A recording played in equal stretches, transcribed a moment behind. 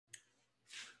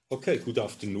Okay, good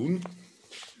afternoon.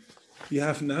 We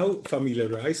have now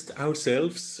familiarized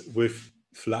ourselves with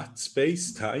flat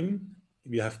space-time.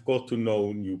 We have got to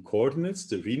know new coordinates,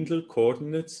 the Rindler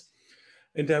coordinates,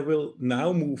 and I will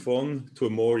now move on to a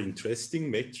more interesting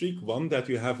metric, one that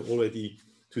you have already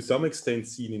to some extent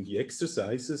seen in the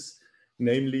exercises,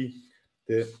 namely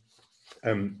the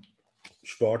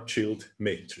Schwarzschild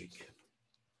metric.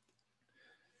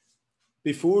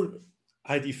 Before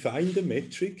I define the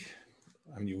metric,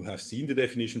 and you have seen the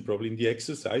definition probably in the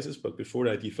exercises, but before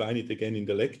I define it again in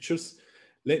the lectures,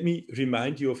 let me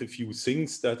remind you of a few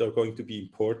things that are going to be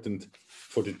important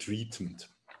for the treatment.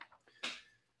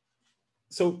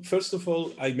 So first of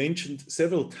all, I mentioned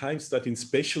several times that in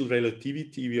special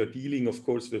relativity, we are dealing, of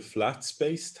course, with flat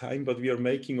space-time, but we are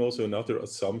making also another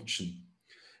assumption.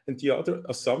 And the other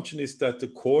assumption is that the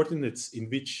coordinates in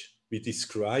which we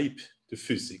describe the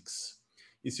physics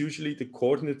is usually the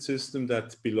coordinate system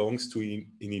that belongs to an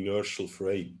inertial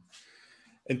frame.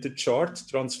 And the chart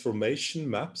transformation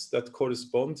maps that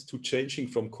correspond to changing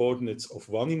from coordinates of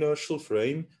one inertial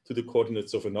frame to the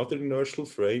coordinates of another inertial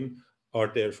frame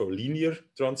are therefore linear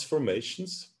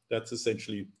transformations. That's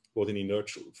essentially what an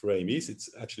inertial frame is. It's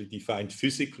actually defined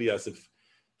physically as a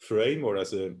frame or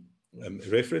as a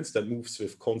reference that moves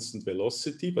with constant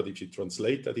velocity. But if you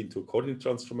translate that into a coordinate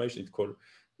transformation, it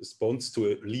corresponds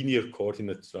to a linear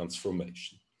coordinate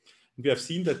transformation. And we have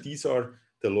seen that these are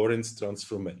the Lorentz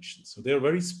transformations. So they are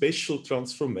very special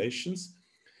transformations.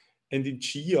 And in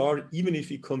GR, even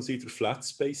if we consider flat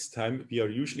space-time, we are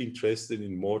usually interested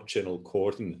in more general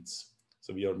coordinates.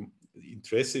 So we are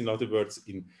interested, in other words,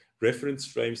 in reference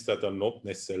frames that are not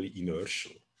necessarily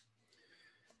inertial.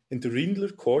 And the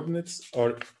Rindler coordinates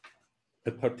are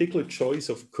a particular choice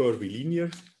of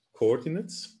curvilinear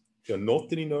coordinates. They are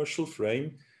not an inertial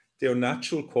frame. They are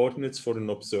natural coordinates for an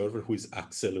observer who is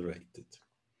accelerated.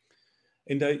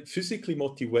 And I physically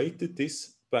motivated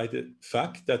this by the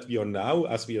fact that we are now,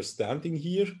 as we are standing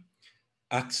here,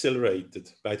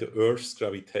 accelerated by the Earth's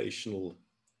gravitational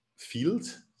field.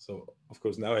 So, of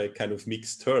course, now I kind of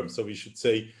mix terms. So we should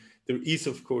say there is,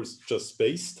 of course, just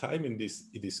space-time in this,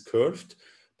 it is curved.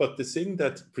 But the thing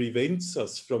that prevents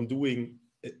us from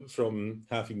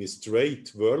having a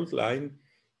straight world line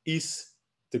is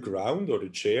the ground or the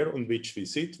chair on which we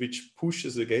sit, which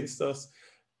pushes against us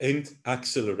and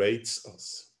accelerates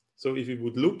us. So if we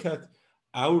would look at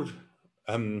our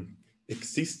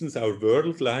existence, our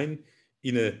world line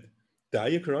in a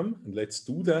diagram, and let's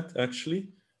do that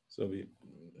actually. So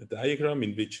a diagram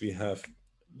in which we have,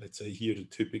 let's say here, the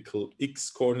typical x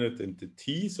coordinate and the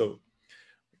t. So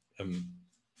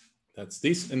that's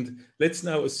this. And let's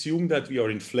now assume that we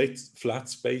are in flat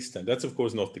space-time. That's of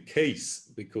course not the case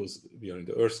because we are in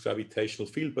the Earth's gravitational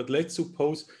field, but let's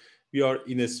suppose we are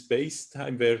in a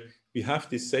space-time where we have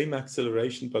the same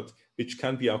acceleration, but which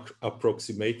can be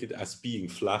approximated as being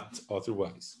flat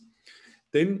otherwise.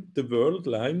 Then the world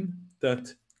line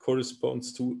that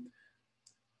corresponds to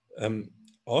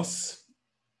us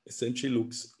essentially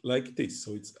looks like this.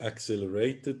 So it's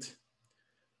accelerated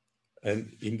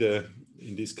and in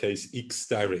this case, x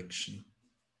direction.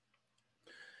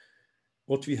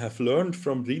 What we have learned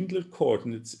from Rindler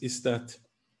coordinates is that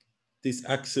this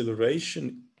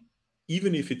acceleration,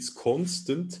 even if it's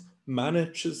constant,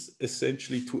 manages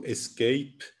essentially to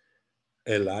escape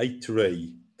a light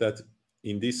ray that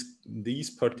in these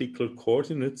particular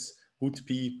coordinates would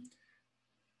be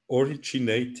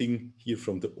originating here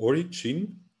from the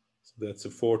origin. So that's a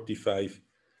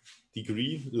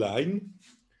 45-degree line.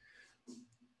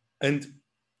 And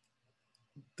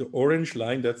the orange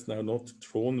line that's now not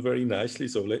drawn very nicely,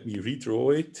 so let me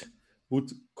redraw it,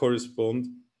 would correspond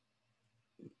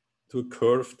to a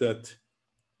curve that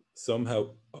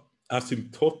somehow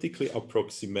asymptotically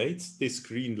approximates this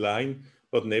green line,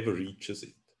 but never reaches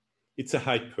it. It's a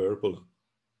hyperbola.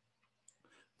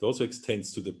 It also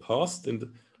extends to the past, and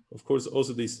of course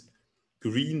also this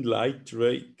green light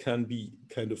ray can be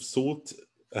kind of thought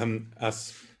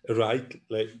as a light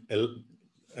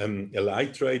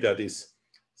ray that is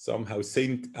somehow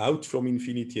sent out from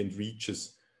infinity and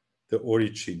reaches the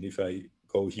origin if I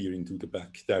go here into the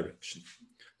back direction.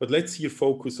 But let's here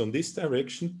focus on this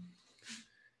direction.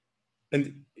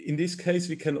 And in this case,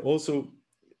 we can also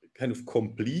kind of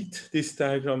complete this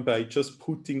diagram by just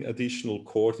putting additional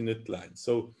coordinate lines.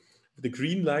 So the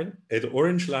green line, the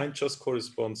orange line just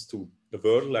corresponds to the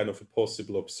world line of a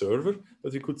possible observer,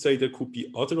 but we could say there could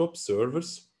be other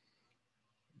observers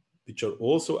which are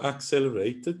also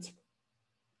accelerated,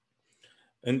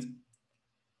 and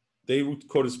they would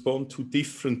correspond to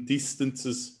different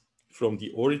distances from the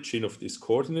origin of this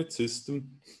coordinate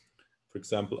system. For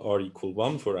example, r equal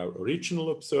 1 for our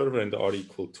original observer and r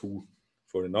equal 2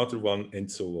 for another one, and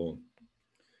so on.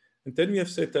 And then we have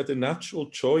said that a natural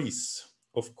choice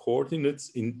of coordinates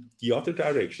in the other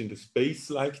direction, the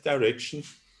space-like direction,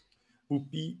 would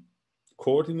be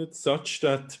coordinates such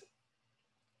that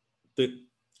the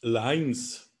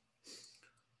lines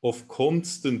of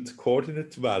constant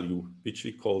coordinate value, which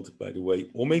we called, by the way,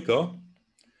 omega,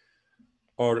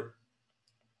 are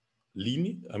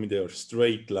linear. I mean, they are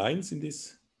straight lines in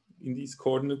these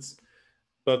coordinates,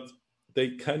 but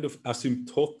they kind of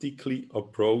asymptotically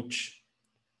approach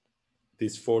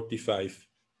this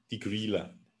 45-degree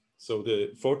line. So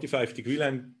the 45-degree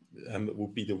line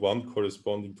would be the one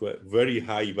corresponding to a very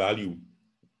high value,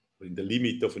 in the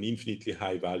limit of an infinitely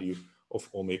high value of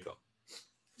omega.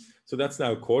 So that's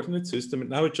now a coordinate system. And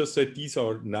now I just said these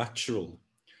are natural.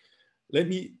 Let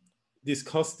me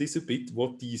discuss this a bit,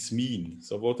 what these mean.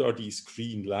 So what are these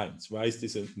green lines? Why is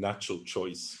this a natural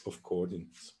choice of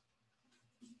coordinates?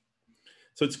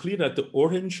 So it's clear that the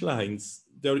orange lines,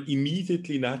 they're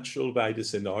immediately natural by the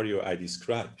scenario I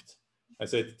described. I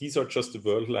said these are just the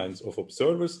world lines of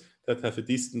observers that have a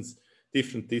distance,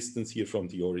 different distance here from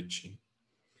the origin.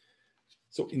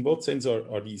 So in what sense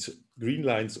are these green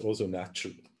lines also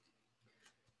natural?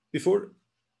 Before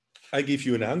I give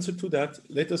you an answer to that,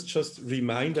 let us just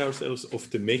remind ourselves of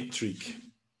the metric,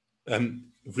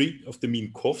 of the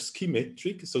Minkowski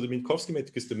metric. So the Minkowski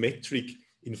metric is the metric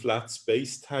in flat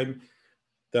space-time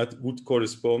that would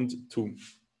correspond to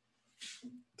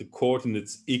the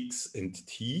coordinates x and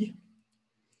t.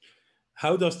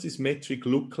 How does this metric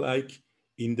look like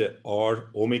in the r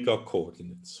omega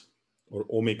coordinates, or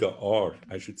omega r,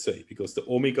 I should say, because the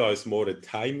omega is more a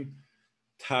time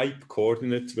type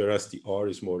coordinate, whereas the r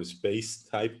is more a space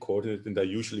type coordinate, and I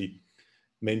usually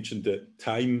mention the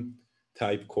time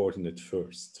type coordinate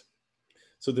first.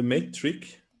 So the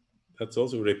metric, that's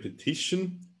also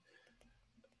repetition,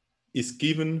 is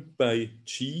given by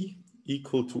g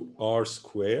equal to r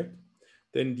squared,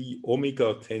 then the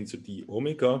omega tensor d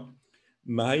omega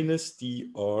minus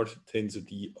dr tensor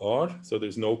dr, so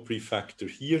there's no prefactor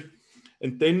here.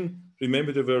 And then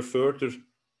remember there were further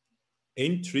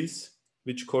entries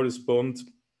which correspond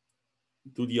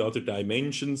to the other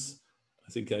dimensions.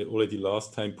 I think I already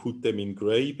last time put them in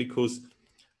gray because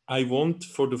I want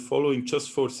for the following,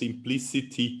 just for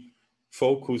simplicity,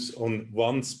 focus on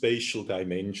one spatial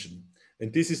dimension.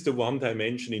 And this is the one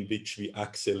dimension in which we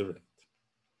accelerate.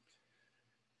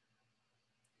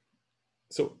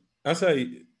 So as I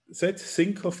said,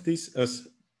 think of this as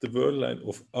the world line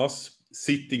of us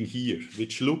sitting here,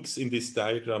 which looks in this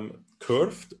diagram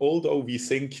curved, although we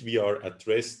think we are at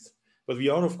rest, but we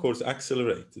are of course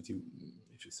accelerated.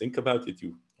 If you think about it,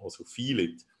 you also feel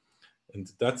it.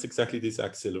 And that's exactly this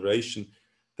acceleration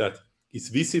that is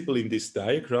visible in this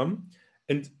diagram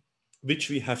and which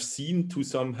we have seen to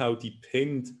somehow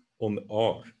depend on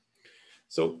R.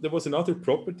 So there was another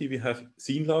property we have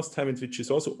seen last time and which is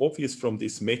also obvious from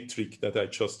this metric that I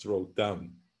just wrote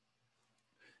down.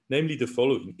 Namely the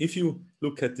following. If you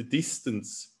look at the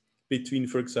distance between,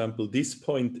 for example, this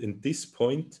point and this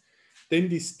point, then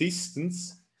this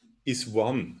distance is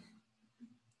 1.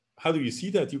 How do you see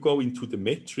that? You go into the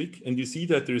metric and you see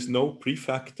that there is no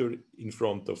prefactor in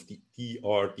front of the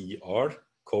dr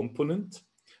component,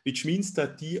 which means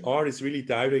that dr is really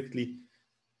directly,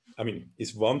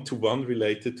 is one-to-one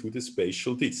related to the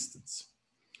spatial distance.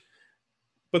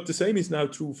 But the same is now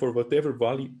true for whatever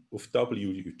value of w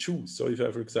you choose. So if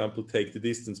I, for example, take the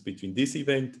distance between this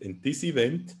event and this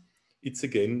event, it's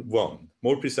again 1.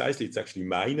 More precisely, it's actually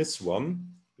 -1,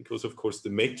 because of course the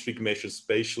metric measures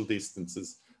spatial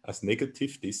distances as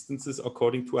negative distances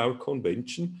according to our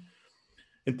convention.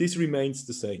 And this remains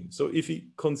the same. So if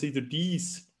we consider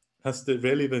these as the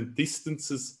relevant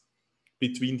distances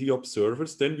between the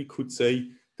observers, then we could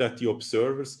say that the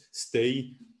observers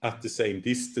stay at the same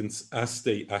distance as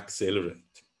they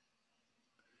accelerate.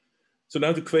 So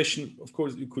now the question, of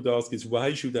course, you could ask is,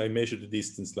 why should I measure the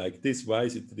distance like this? Why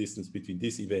is it the distance between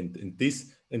this event and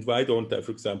this? And why don't I,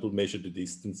 for example, measure the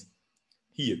distance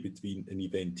here between an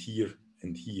event here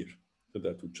and here? So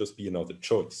that would just be another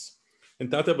choice.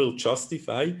 And that I will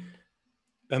justify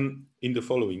in the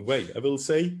following way. I will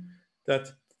say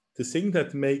that the thing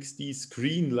that makes these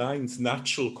green lines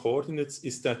natural coordinates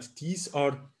is that these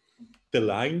are the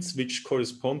lines which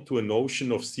correspond to a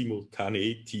notion of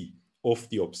simultaneity of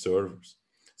the observers.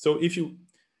 So if you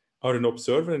are an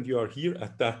observer and you are here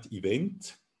at that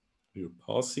event, you're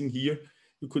passing here,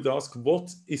 you could ask,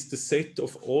 what is the set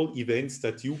of all events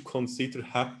that you consider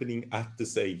happening at the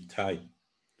same time?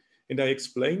 And I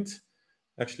explained,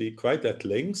 actually quite at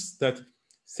length, that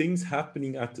things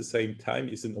happening at the same time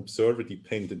is an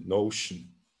observer-dependent notion.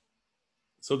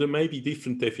 So there may be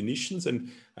different definitions,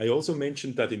 and I also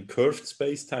mentioned that in curved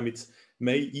space-time it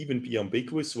may even be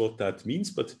ambiguous what that means,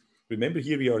 but remember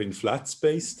here we are in flat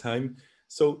space-time,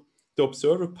 so the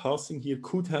observer passing here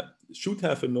should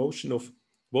have a notion of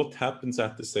what happens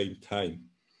at the same time.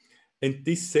 And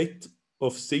this set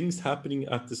of things happening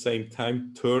at the same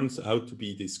time turns out to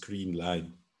be this green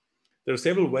line. There are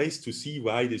several ways to see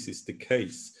why this is the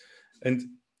case. And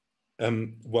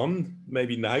one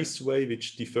maybe nice way,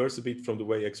 which differs a bit from the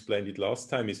way I explained it last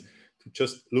time, is to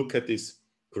just look at this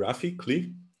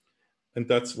graphically. And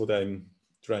that's what I'm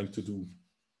trying to do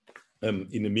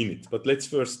in a minute. But let's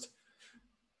first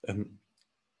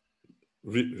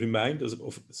remind us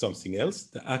of something else.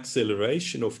 The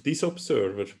acceleration of this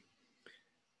observer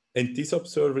and this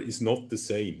observer is not the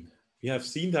same. We have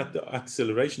seen that the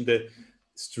acceleration, the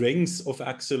strength of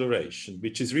acceleration,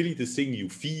 which is really the thing you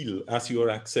feel as you are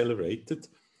accelerated,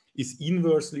 is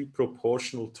inversely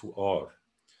proportional to r.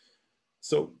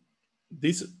 So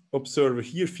this observer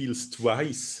here feels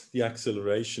twice the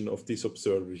acceleration of this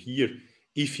observer here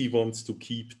if he wants to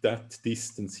keep that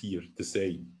distance here the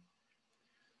same.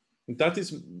 And that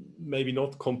is maybe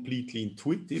not completely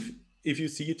intuitive if you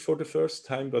see it for the first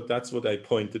time, but that's what I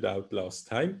pointed out last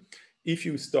time. If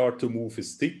you start to move a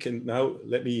stick, and now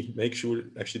let me make sure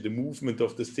actually the movement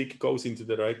of the stick goes into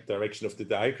the right direction of the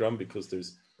diagram, because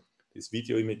there's this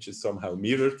video image is somehow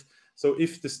mirrored. So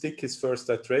if the stick is first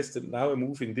at rest and now I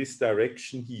move in this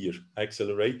direction here, I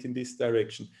accelerate in this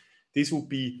direction, this would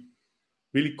be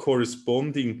really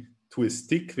corresponding to a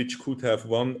stick which could have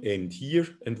one end here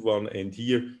and one end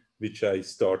here, which I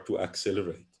start to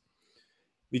accelerate.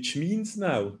 Which means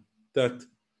now that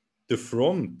the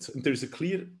front, and there's a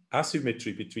clear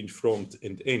asymmetry between front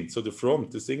and end. So the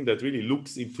front, the thing that really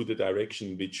looks into the direction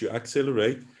in which you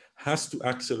accelerate, has to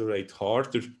accelerate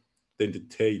harder than the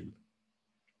tail.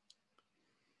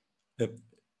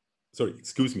 Sorry,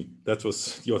 excuse me, that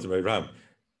was the other way around.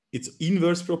 It's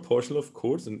inverse proportional, of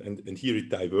course, and here it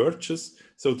diverges.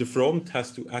 So the front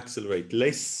has to accelerate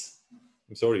less.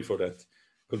 I'm sorry for that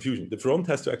confusion. The front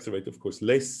has to accelerate, of course,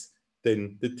 less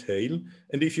than the tail.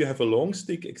 And if you have a long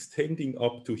stick extending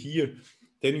up to here,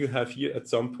 then you have here at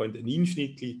some point an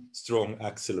infinitely strong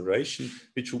acceleration,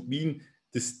 which would mean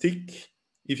the stick,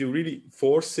 if you really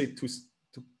force it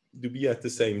to be at the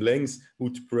same length,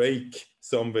 would break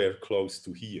somewhere close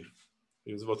to here.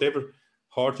 Because whatever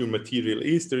hard your material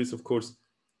is, there is, of course,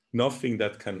 nothing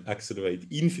that can accelerate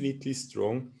infinitely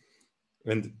strong,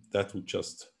 and that would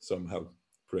just somehow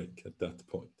break at that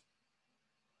point.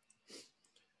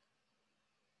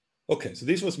 Okay, so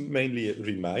this was mainly a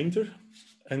reminder.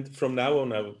 And from now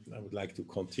on, I would like to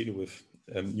continue with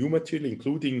new material,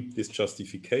 including this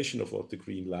justification of what the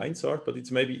green lines are. But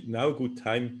it's maybe now a good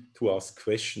time to ask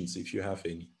questions if you have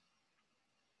any.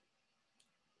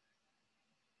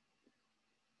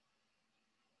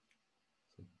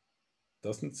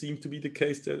 Doesn't seem to be the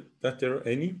case that there are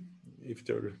any. If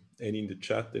there are any in the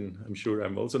chat, then I'm sure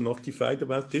I'm also notified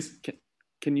about this.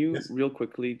 Can you real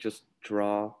quickly just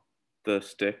draw the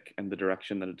stick and the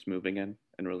direction that it's moving in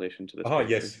relation to this picture?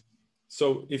 Yes.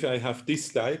 So if I have this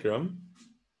diagram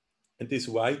and this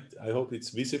white, I hope it's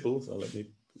visible.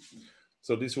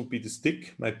 So this would be the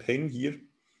stick, my pen here.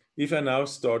 If I now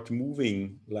start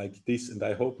moving like this, and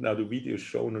I hope now the video is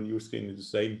shown on your screen in the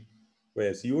same way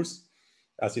as yours,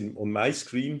 as in on my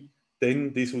screen,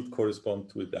 then this would correspond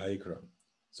to a diagram.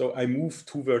 So I move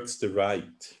towards the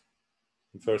right.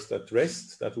 First at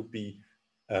rest, that would be,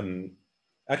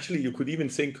 actually you could even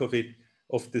think of it,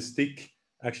 of the stick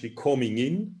actually coming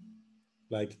in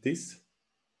like this.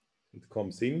 It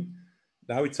comes in.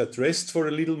 Now it's at rest for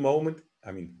a little moment.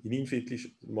 I mean, an infinitely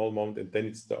small moment, and then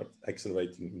it starts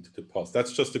accelerating into the past.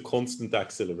 That's just a constant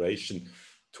acceleration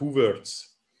towards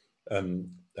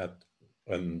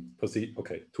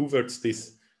towards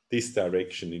this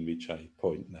direction in which I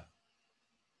point now.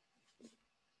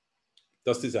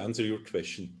 Does this answer your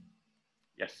question?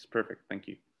 Yes, perfect. Thank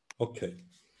you. Okay.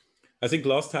 I think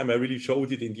last time I really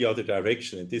showed it in the other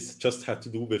direction, and this just had to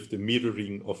do with the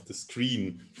mirroring of the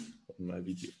screen on my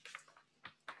video.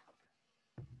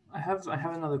 I have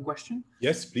another question.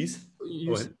 Yes, please.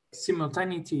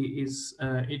 Simultaneity is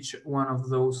each one of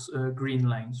those green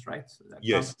lines, right?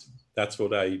 Yes, that's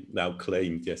what I now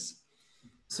claimed, yes.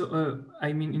 So,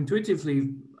 I mean,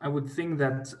 intuitively, I would think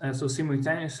that, so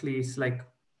simultaneously is like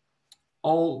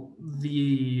all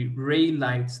the ray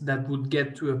lights that would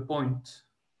get to a point,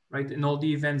 right? And all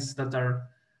the events that are,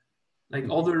 like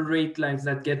all the ray lights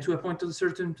that get to a point at a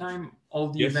certain time, all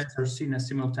the events are seen as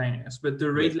simultaneous. But the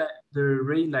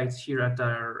ray lights here that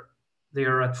are they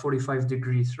are at 45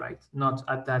 degrees, right? Not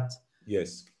at that.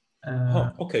 Yes.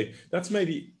 Okay, that's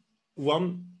maybe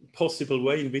one possible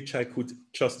way in which I could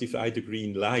justify the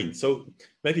green line. So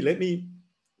maybe let me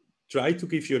try to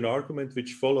give you an argument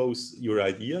which follows your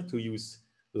idea to use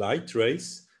light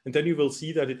rays, and then you will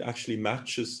see that it actually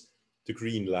matches the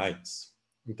green lines.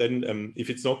 And then if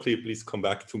it's not clear, please come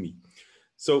back to me.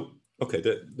 So, okay,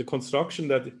 the construction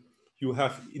that you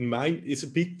have in mind is a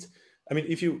bit, I mean,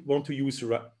 if you want to use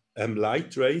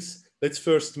light rays, let's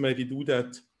first maybe do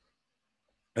that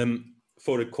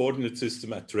for a coordinate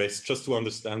system at rest, just to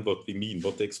understand what we mean,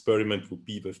 what the experiment would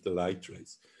be with the light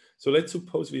rays. So let's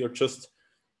suppose we are just,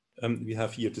 we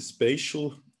have here the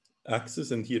spatial axis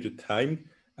and here the time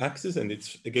axis, and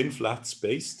it's again flat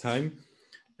space time.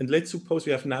 And let's suppose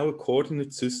we have now a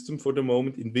coordinate system for the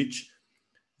moment in which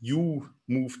you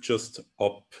move just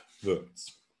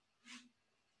upwards.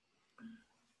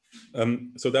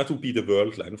 So that would be the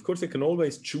world line. Of course, I can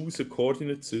always choose a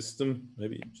coordinate system.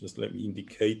 Maybe just let me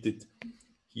indicate it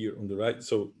here on the right.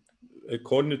 So a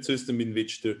coordinate system in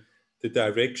which the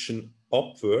direction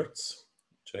upwards,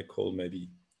 which I call maybe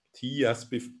t as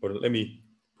before, or let me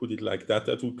put it like that,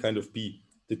 that would kind of be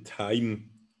the time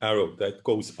arrow that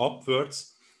goes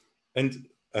upwards. And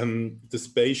the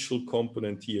spatial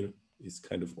component here is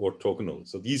kind of orthogonal.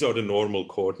 So these are the normal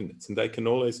coordinates. And I can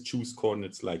always choose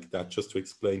coordinates like that just to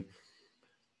explain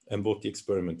what the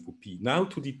experiment would be. Now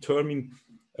to determine,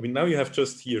 I mean, now you have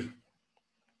just here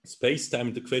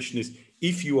space-time. The question is,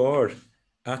 if you are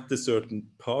at a certain,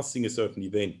 passing a certain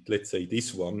event, let's say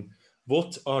this one,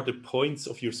 what are the points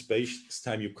of your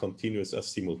space-time you continuous as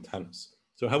simultaneous?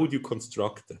 So how would you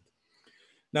construct that?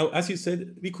 Now, as you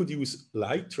said, we could use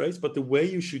light rays, but the way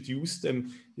you should use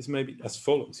them is maybe as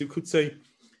follows. You could say,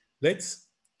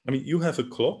 I mean, you have a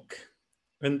clock,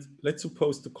 and let's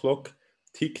suppose the clock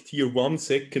ticked here 1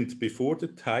 second before the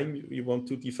time you want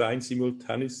to define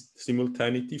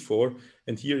simultaneity for,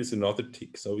 and here is another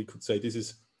tick. So we could say this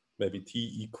is maybe t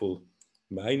equal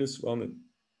 -1, and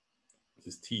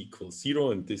this is t equals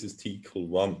 0, and this is t equal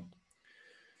 1.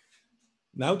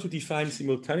 Now to define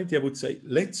simultaneity, I would say,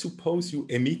 let's suppose you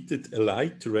emitted a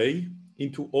light ray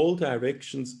into all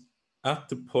directions at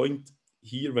the point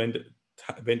here when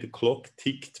the clock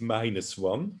ticked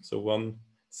 -1, so 1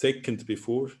 second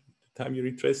before the time you're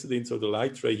interested in. So the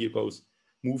light ray here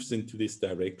moves into this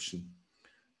direction.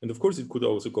 And of course, it could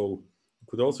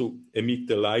also emit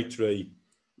the light ray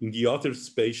in the other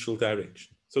spatial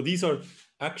direction. So these are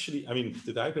actually, I mean,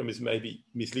 the diagram is maybe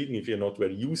misleading if you're not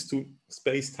very used to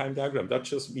space-time diagram. That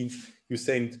just means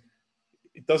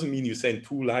it doesn't mean you send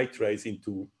 2 light rays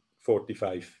into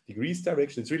 45 degrees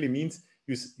direction. It really means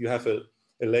you have a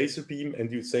laser beam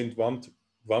and you send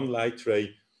one light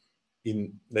ray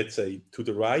in, let's say, to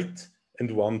the right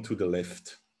and one to the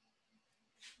left.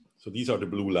 So these are the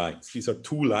blue lights. These are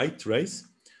 2 light rays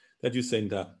that you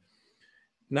send up.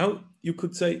 Now you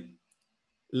could say,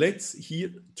 let's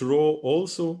here draw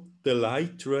also the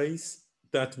light rays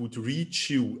that would reach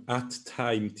you at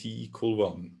time t equal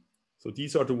 1. So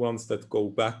these are the ones that go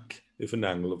back with an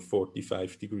angle of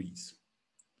 45 degrees.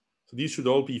 So these should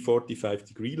all be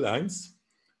 45-degree lines.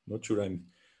 I'm not sure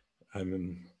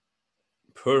I'm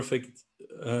perfect,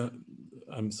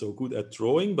 I'm so good at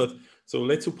drawing, but so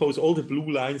let's suppose all the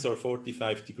blue lines are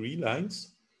 45-degree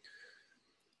lines.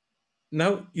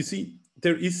 Now you see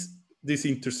there is this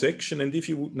intersection, and if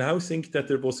you would now think that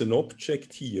there was an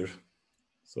object here,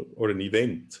 so, or an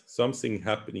event, something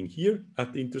happening here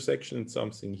at the intersection and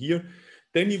something here,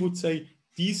 then you would say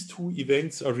these 2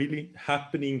 events are really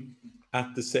happening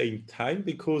at the same time,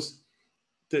 because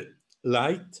the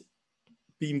light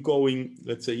beam going,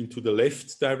 let's say, into the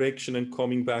left direction and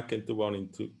coming back, and the one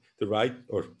into the right,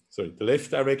 or sorry, the left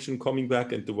direction coming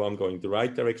back and the one going the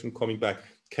right direction coming back,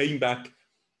 came back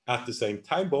at the same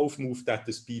time. Both moved at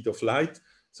the speed of light.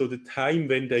 So the time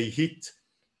when they hit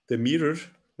the mirror,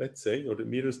 let's say, or the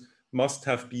mirrors, must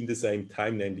have been the same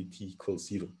time, namely t equals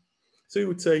 0. So you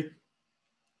would say,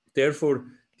 therefore,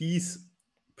 these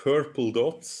purple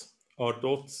dots are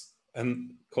dots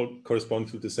and correspond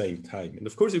to the same time. And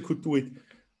of course, you could do it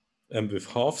with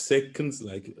half seconds,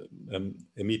 like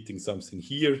emitting something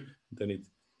here, then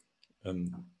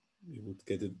you would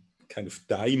get a kind of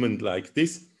diamond like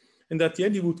this. And at the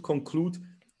end, you would conclude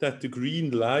that the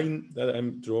green line that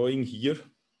I'm drawing here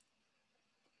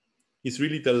is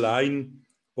really the line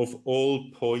of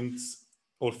all points,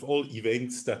 of all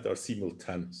events that are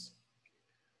simultaneous.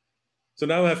 So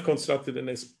now I've constructed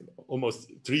an almost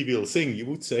trivial thing, you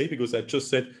would say, because I just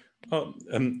said,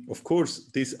 of course,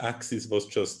 this axis was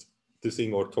just the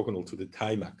thing orthogonal to the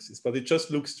time axis, but it just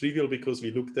looks trivial because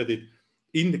we looked at it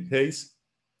in the case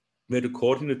where the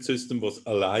coordinate system was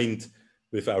aligned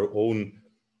with our own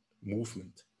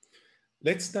movement.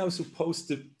 Let's now suppose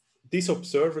that this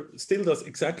observer still does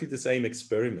exactly the same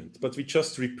experiment, but we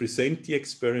just represent the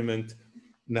experiment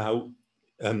now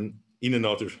in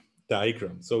another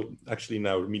diagram. So actually in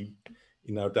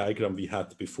our diagram we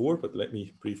had before, but let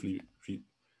me briefly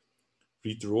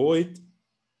redraw it.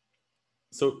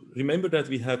 So remember that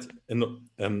we had an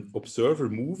observer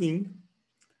moving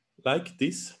like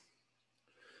this.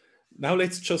 Now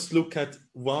let's just look at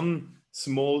one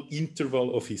small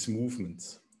interval of his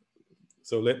movements.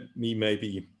 So let me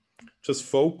maybe just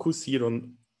focus here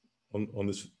on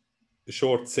a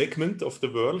short segment of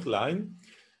the world line,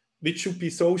 which should be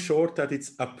so short that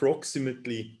it's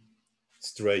approximately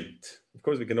straight. Of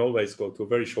course, we can always go to a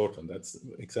very short one. That's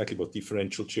exactly what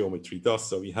differential geometry does.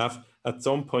 So we have at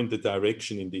some point the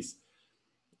direction in this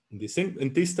thing.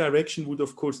 And this direction would,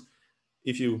 of course,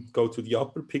 if you go to the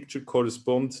upper picture,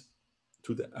 correspond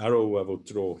to the arrow I will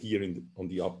draw here on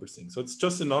the upper thing. So it's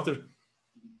just another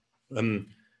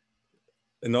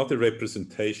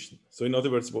representation. So in other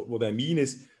words, what I mean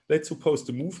is, let's suppose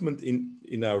the movement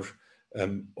in our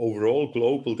overall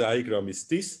global diagram is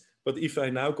this, but if I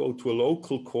now go to a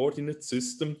local coordinate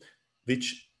system,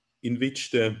 in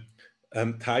which the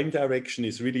time direction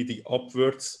is really the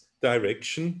upwards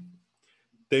direction,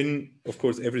 then of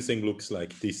course everything looks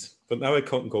like this. But now I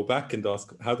can go back and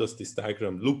ask, how does this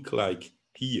diagram look like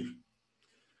here?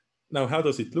 Now, how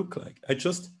does it look like? I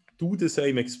just do the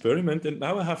same experiment, and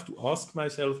now I have to ask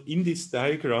myself, in this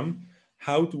diagram,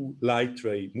 how do light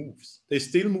ray moves? They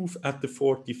still move at the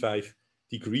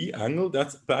 45-degree angle.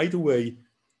 That's, by the way,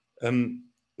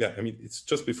 yeah, I mean, it's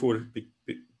just before,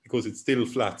 because it's still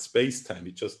flat space-time.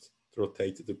 It just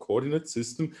rotated the coordinate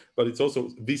system, but it's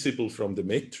also visible from the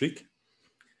metric.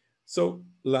 So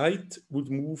light would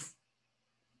move,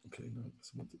 okay, no,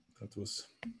 that was,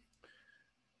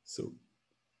 so,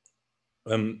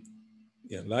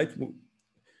 yeah, light move,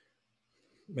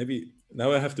 maybe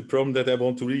now I have the problem that I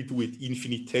want to really do it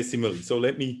infinitesimally. So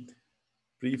let me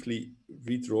briefly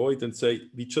redraw it and say,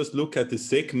 we just look at the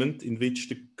segment in which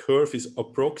the curve is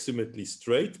approximately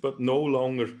straight, but no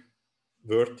longer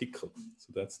vertical.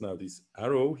 So that's now this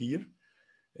arrow here.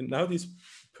 And now this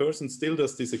person still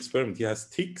does this experiment. He has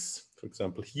ticks, for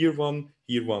example, here one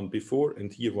before,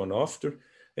 and here one after.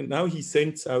 And now he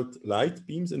sends out light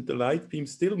beams, and the light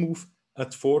beams still move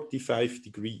at 45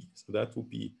 degrees. So that would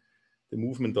be the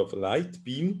movement of a light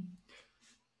beam.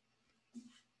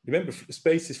 Remember,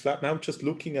 space is flat. Now I'm just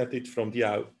looking at it from the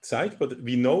outside, but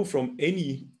we know from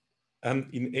in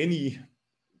any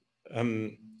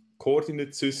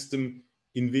coordinate system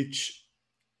in which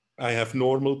I have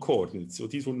normal coordinates. So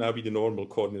these would now be the normal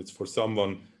coordinates for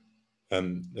someone,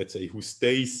 let's say, who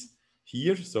stays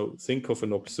here. So think of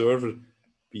an observer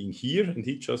being here, and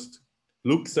he just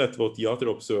looks at what the other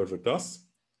observer does.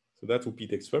 So that would be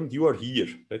the experiment. You are here,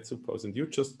 let's suppose, and you're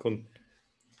just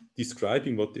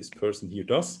describing what this person here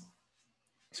does.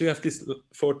 So you have this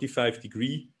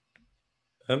 45-degree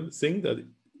thing that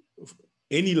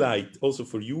any light, also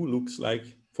for you, looks like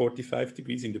 45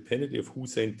 degrees independently of who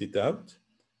sent it out.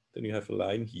 Then you have a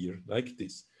line here like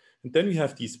this. And then we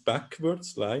have these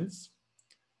backwards lines,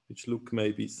 which look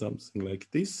maybe something like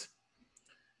this.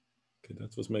 Okay,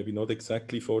 that was maybe not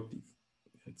exactly 40.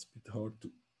 It's a bit hard to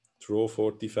draw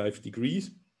 45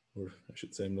 degrees, or I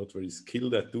should say I'm not very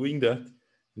skilled at doing that.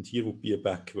 And here would be a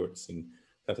backwards thing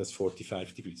that has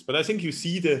 45 degrees. But I think you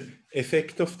see the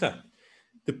effect of that.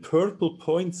 The purple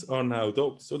points are now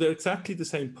those. So they're exactly the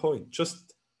same point,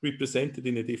 just represented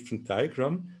in a different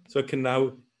diagram. So I can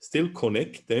now still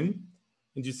connect them.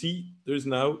 And you see there's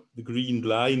now the green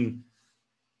line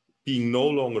being no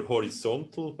longer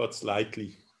horizontal, but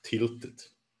slightly tilted.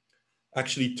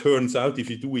 Actually, turns out, if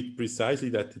you do it precisely,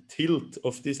 that the tilt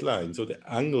of this line, so the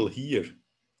angle here,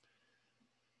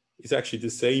 is actually the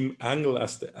same angle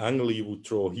as the angle you would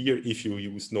draw here if you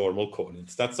use normal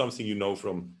coordinates. That's something you know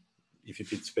from, if you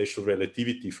did special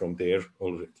relativity from there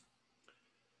already.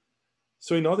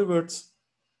 So in other words,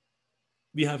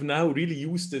 we have now really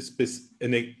used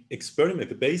an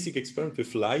experiment, a basic experiment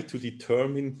with light to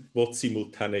determine what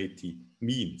simultaneity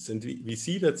means. And we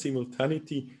see that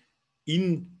simultaneity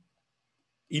in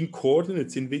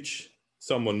coordinates in which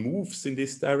someone moves in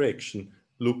this direction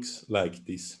looks like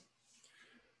this.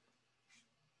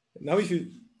 Now, if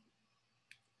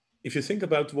you think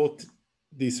about what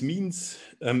this means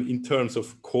in terms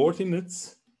of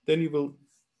coordinates, then you will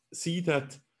see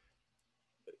that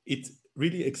it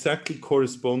really exactly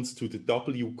corresponds to the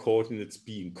W coordinates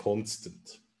being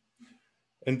constant.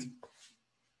 And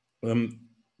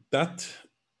that,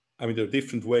 I mean, there are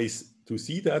different ways to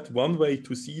see that. One way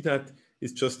to see that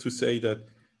is just to say that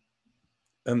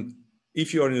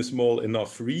if you are in a small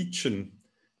enough region,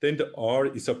 then the R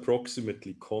is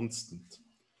approximately constant.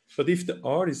 But if the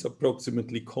R is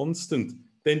approximately constant,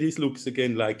 then this looks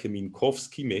again like a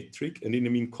Minkowski metric. And in a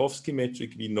Minkowski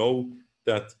metric, we know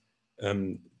that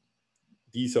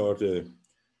these are the,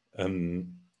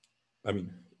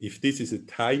 if this is a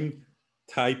time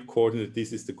type coordinate,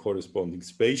 this is the corresponding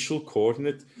spatial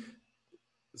coordinate.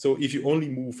 So if you only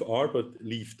move R but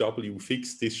leave W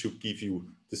fixed, this should give you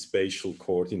the spatial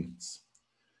coordinates.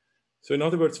 So in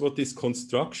other words, what this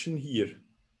construction here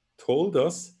told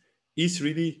us is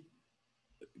really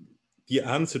the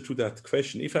answer to that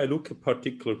question. If I look at a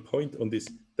particular point on this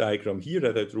diagram here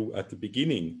that I drew at the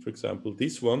beginning, for example,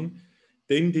 this one,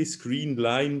 then this green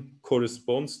line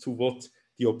corresponds to what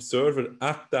the observer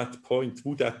at that point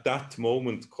would at that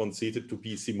moment consider to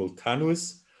be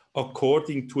simultaneous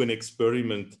according to an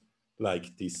experiment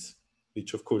like this,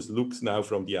 which of course looks now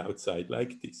from the outside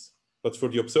like this. But for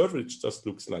the observer, it just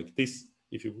looks like this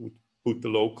if you would put the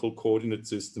local coordinate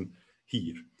system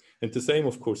here. And the same,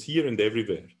 of course, here and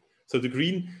everywhere. So the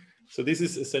green, so this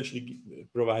is essentially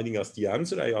providing us the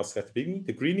answer I asked at the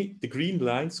beginning. The green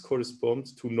lines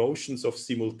correspond to notions of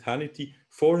simultaneity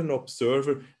for an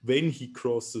observer when he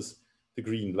crosses the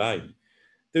green line.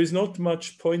 There is not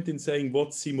much point in saying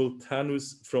what's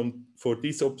simultaneous for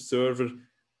this observer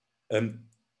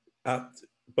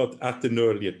but at an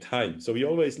earlier time. So we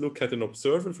always look at an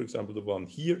observer, for example, the one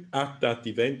here, at that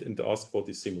event and ask what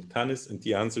is simultaneous. And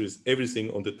the answer is everything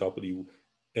on the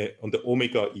on the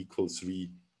omega equals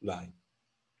 3 line.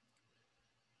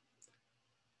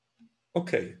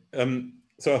 Okay,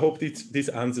 so I hope this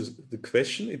answers the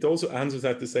question. It also answers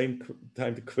at the same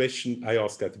time the question I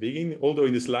asked at the beginning, although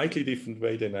in a slightly different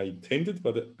way than I intended,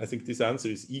 but I think this answer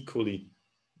is equally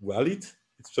valid.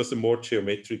 It's just a more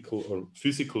geometrical or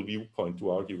physical viewpoint to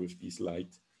argue with these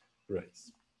light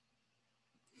rays.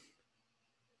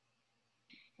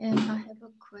 And I have a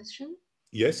question.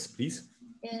 Yes, please.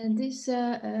 And this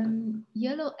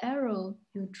yellow arrow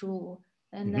you drew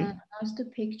and last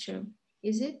picture,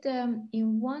 is it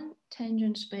in one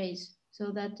tangent space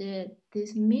so that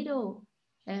this middle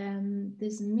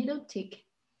tick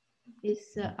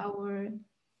is our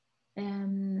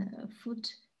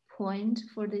foot point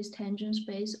for this tangent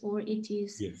space, or it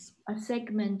is a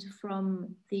segment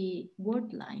from the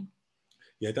word line?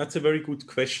 Yeah, that's a very good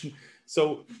question.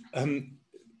 So,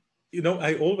 you know,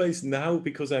 I always now,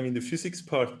 because I'm in the physics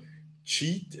part,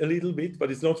 cheat a little bit, but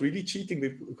it's not really cheating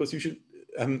because you should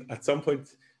at some point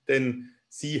then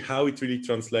see how it really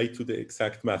translates to the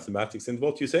exact mathematics. And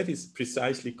what you said is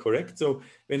precisely correct. So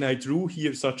when I drew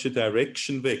here such a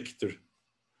direction vector,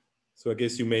 so I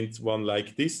guess you meant one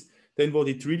like this, then what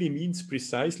it really means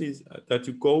precisely is that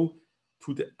you go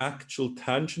to the actual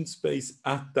tangent space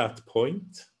at that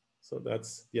point. So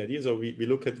that's the idea. So we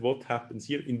look at what happens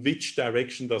here. In which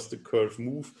direction does the curve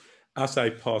move as I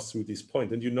pass through this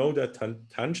point? And you know that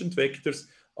tangent vectors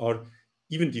are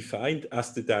even defined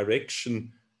as the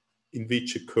direction in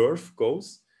which a curve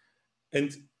goes.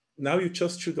 And now you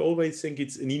just should always think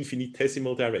it's an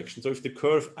infinitesimal direction. So if the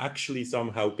curve actually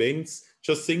somehow bends,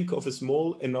 just think of a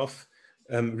small enough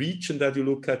region that you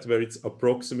look at where it's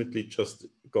approximately just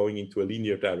going into a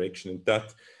linear direction. And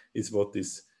that is what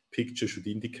this picture should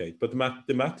indicate. But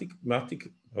the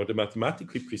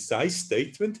mathematically precise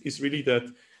statement is really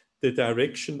that the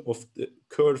direction of the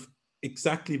curve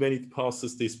exactly when it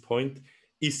passes this point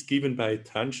is given by a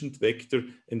tangent vector,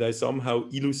 and I somehow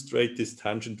illustrate this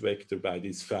tangent vector by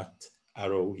this fat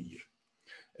arrow here.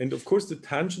 And of course the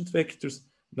tangent vectors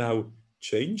now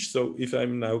change. So if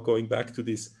I'm now going back to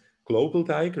this global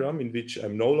diagram in which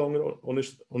I'm no longer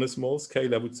on a small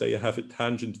scale, I would say I have a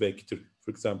tangent vector,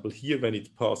 for example, here when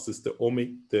it passes the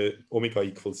omega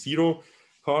equals 0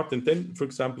 part, and then, for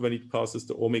example, when it passes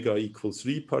the omega equals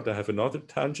 3 part, I have another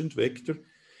tangent vector.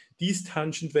 These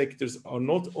tangent vectors are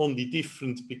not only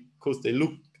different because they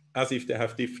look as if they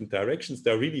have different directions,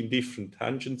 they're really in different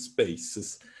tangent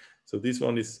spaces. So this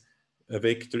one is a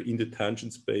vector in the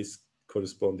tangent space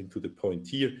corresponding to the point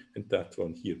here and that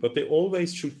one here. But they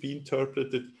always should be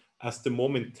interpreted as the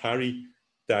momentary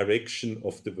direction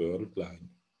of the world line.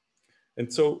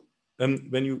 And so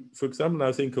when you, for example,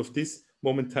 now think of this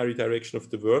momentary direction of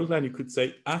the world line, you could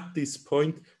say at this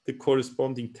point, the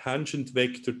corresponding tangent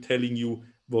vector telling you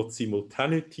what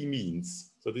simultaneity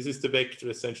means. So this is the vector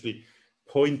essentially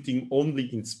pointing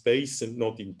only in space and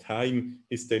not in time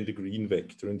is then the green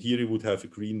vector. And here you would have a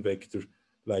green vector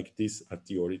like this at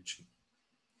the origin.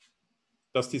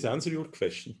 Does this answer your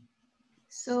question?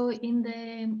 So in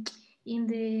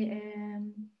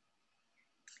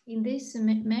in this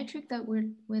metric that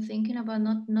we're thinking about,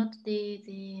 not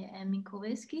the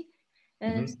Minkowski.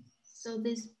 So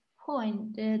this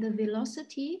point, the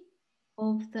velocity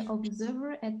of the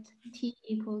observer at t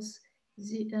equals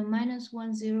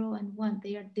 -1, 0, and 1,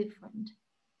 they are different,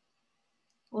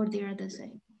 or they are the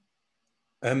same?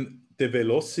 The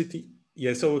velocity,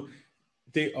 yeah, so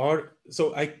they are,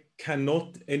 so I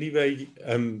cannot anyway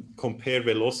compare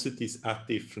velocities at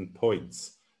different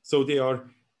points. So they are,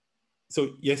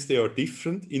 so yes, they are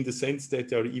different in the sense that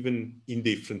they are even in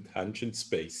different tangent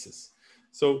spaces.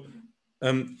 So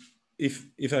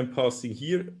if I'm passing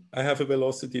here, I have a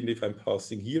velocity, and if I'm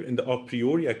passing here, and a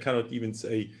priori, I cannot even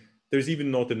say, there's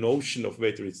even not a notion of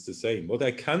whether it's the same. What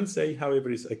I can say, however,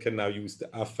 is I can now use the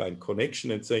affine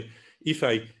connection and say, if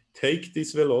I take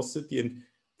this velocity and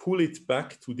pull it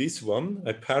back to this one,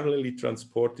 I parallelly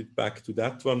transport it back to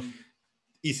that one,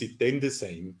 is it then the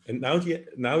same? And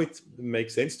now it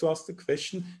makes sense to ask the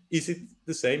question, is it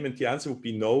the same? And the answer would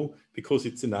be no, because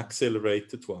it's an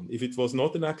accelerated one. If it was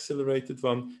not an accelerated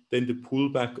one, then the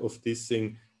pullback of this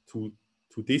thing to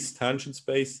this tangent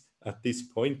space at this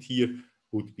point here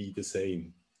would be the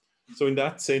same. So in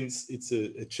that sense, it's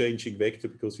a changing vector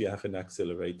because we have an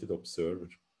accelerated observer.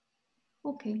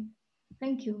 Okay,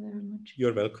 thank you very much.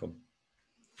 You're welcome.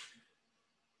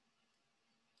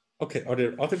 Okay, are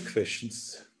there other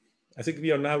questions? I think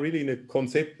we are now really in a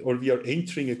concept, or we are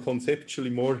entering a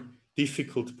conceptually more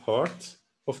difficult part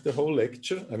of the whole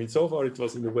lecture. I mean, so far it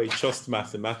was in a way just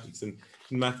mathematics. And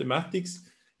in mathematics,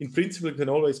 in principle, you can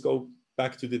always go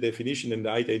back to the definition and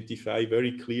identify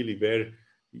very clearly where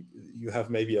you have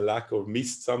maybe a lack or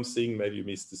missed something, maybe you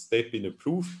missed a step in a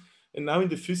proof. And now in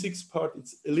the physics part,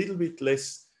 it's a little bit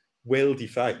less well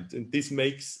defined. And this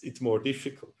makes it more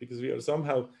difficult because we are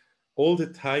somehow all the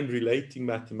time relating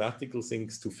mathematical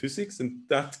things to physics, and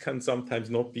that can sometimes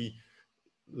not be,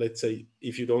 let's say,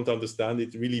 if you don't understand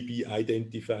it, really be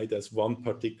identified as one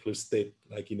particular step,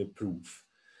 like in a proof.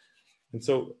 And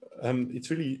so it's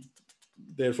really,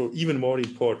 therefore, even more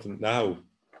important now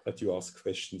that you ask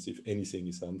questions if anything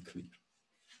is unclear.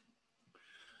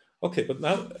 Okay, but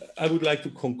now I would like to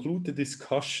conclude the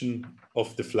discussion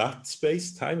of the flat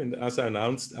space-time, and as I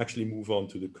announced, actually move on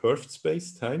to the curved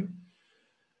space-time.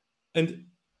 And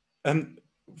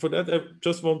for that, I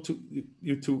just want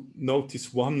you to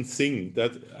notice one thing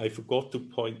that I forgot to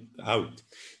point out.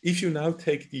 If you now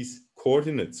take these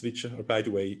coordinates, which are, by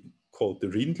the way, called the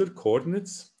Rindler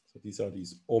coordinates, so these are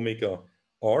these omega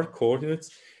r coordinates,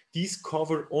 these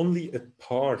cover only a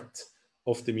part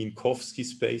of the Minkowski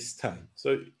space-time.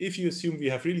 So if you assume we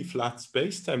have really flat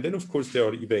space-time, then of course there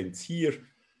are events here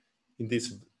in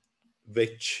this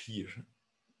wedge here,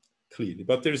 clearly,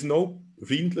 but there is no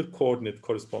Rindler coordinate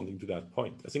corresponding to that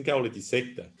point. I think I already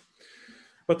said that.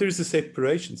 But there is a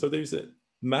separation. So there is a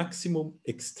maximum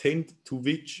extent to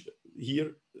which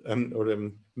here, or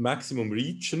a maximum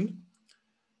region,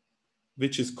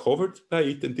 which is covered by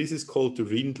it, and this is called the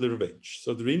Rindler wedge.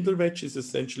 So the Rindler wedge is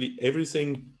essentially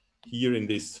everything here in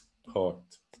this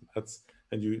part.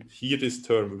 And you hear this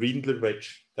term, Rindler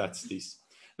wedge, that's this.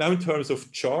 Now, in terms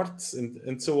of charts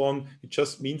and so on, it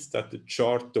just means that the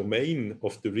chart domain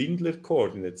of the Rindler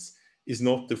coordinates is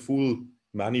not the full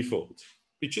manifold,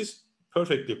 which is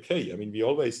perfectly okay. I mean, we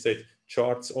always said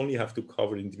charts only have to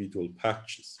cover individual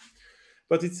patches.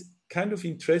 But it's kind of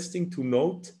interesting to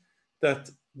note that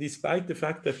despite the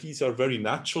fact that these are very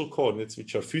natural coordinates,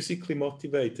 which are physically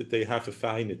motivated, they have a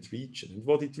finite region. And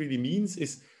what it really means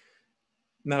is,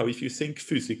 now, if you think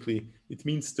physically, it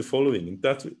means the following, and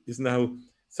that is now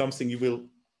something you will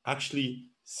actually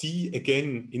see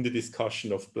again in the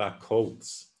discussion of black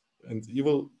holes. And you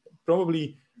will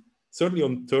probably, certainly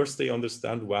on Thursday,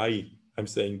 understand why I'm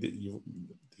saying that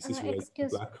this is related to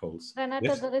black holes. Renato,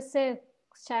 yes? there is a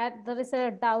chat, there is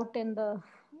a doubt in the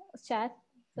chat.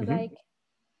 So like,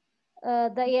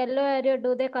 the yellow area,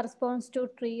 do they correspond to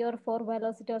tree or for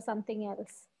velocity or something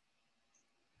else?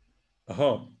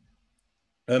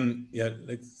 Yeah,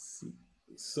 let's see.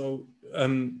 So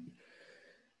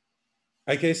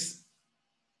I guess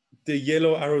the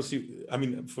yellow arrows, I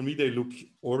mean, for me, they look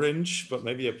orange, but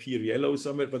maybe appear yellow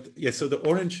somewhere. But yeah, so the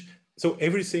orange, so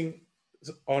everything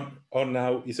on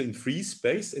now is in free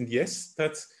space. And yes,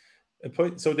 that's a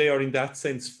point. So they are in that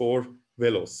sense for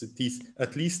velocities,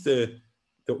 at least the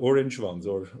orange ones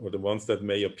or the ones that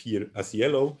may appear as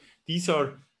yellow. These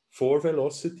are for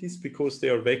velocities because they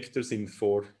are vectors in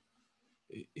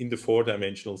the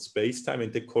four-dimensional space-time,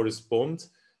 and they correspond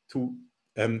to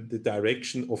the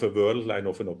direction of a world line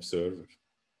of an observer.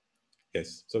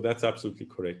 Yes, so that's absolutely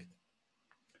correct.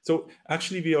 So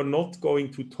actually, we are not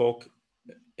going to talk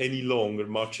any longer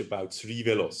much about 3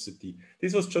 velocity.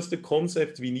 This was just a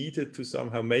concept we needed to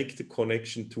somehow make the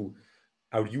connection to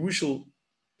our usual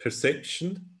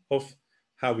perception of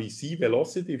how we see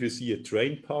velocity. If you see a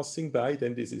train passing by,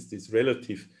 then this is this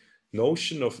relative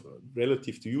notion of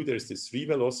relative to you, there's this 3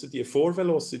 velocity. A 4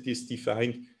 velocity is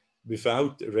defined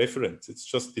without a reference. It's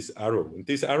just this arrow. And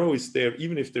this arrow is there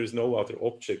even if there's no other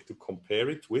object to compare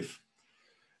it with.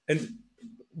 And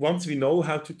once we know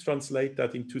how to translate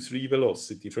that into 3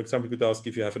 velocity, for example, you could ask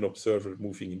if you have an observer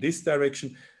moving in this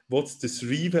direction, what's the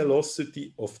 3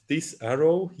 velocity of this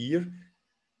arrow here,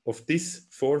 of this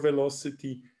 4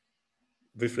 velocity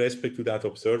with respect to that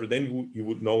observer? Then you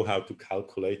would know how to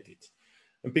calculate it.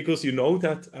 And because you know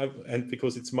that, and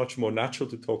because it's much more natural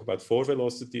to talk about 4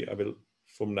 velocity, I will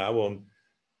from now on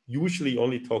usually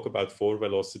only talk about 4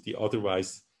 velocity,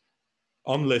 otherwise,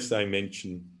 unless I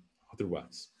mention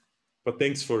otherwise. But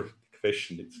thanks for the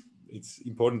question. It's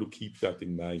important to keep that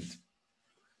in mind.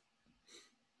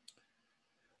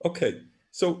 Okay,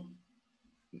 so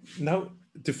now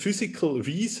the physical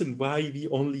reason why we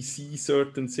only see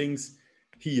certain things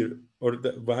here, or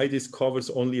why this covers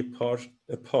only a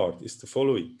part is the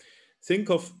following. Think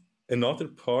of another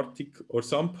particle or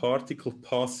some particle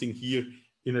passing here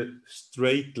in a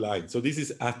straight line. So this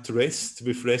is at rest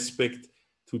with respect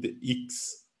to the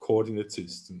x coordinate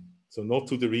system. So not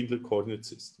to the Rindler coordinate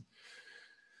system.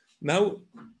 Now,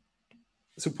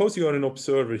 suppose you are an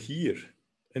observer here,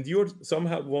 and you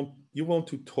want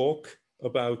to talk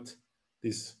about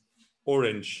this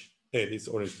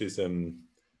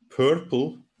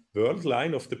purple world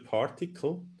line of the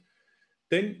particle.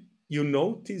 Then you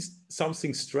notice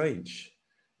something strange,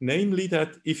 namely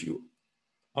that if you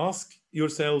ask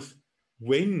yourself,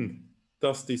 when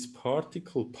does this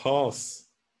particle pass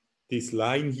this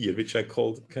line here, which I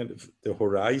called kind of the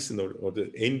horizon or the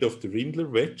end of the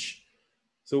Rindler wedge.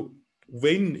 So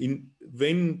when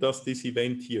does this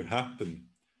event here happen?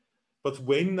 But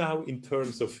when now in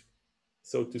terms of,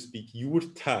 so to speak, your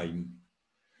time,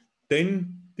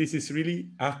 then this is really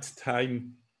at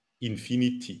time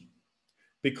infinity.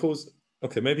 Because,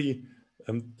 okay, maybe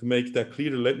to make that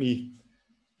clearer, let me,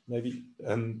 maybe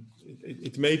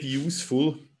it may be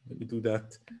useful, let me do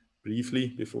that briefly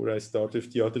before I start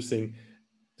with the other thing,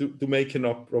 to make an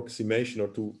approximation or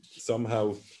to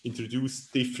somehow introduce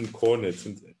different coordinates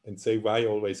and say why I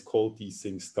always call these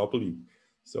things W.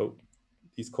 So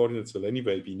these coordinates will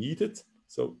anyway be needed.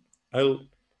 So I'll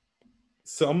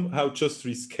somehow just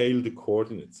rescale the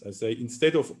coordinates. I say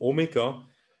instead of omega,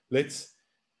 let's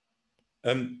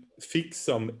fix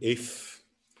some f.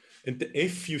 And the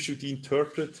f you should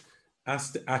interpret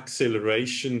as the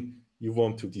acceleration you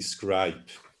want to describe.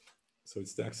 So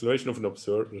it's the acceleration of an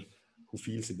observer who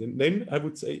feels it. And then I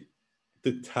would say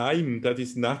the time that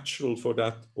is natural for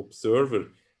that observer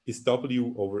is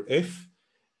w over f,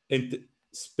 and the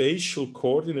spatial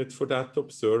coordinate for that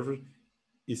observer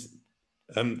is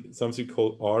something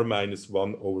called r minus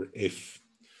 1 over f.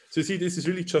 So you see, this is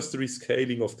really just the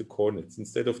rescaling of the coordinates.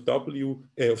 Instead of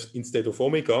instead of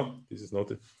omega, this is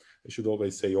not I should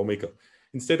always say omega.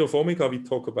 Instead of omega, we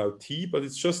talk about t, but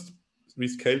it's just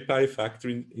rescaled by a factor.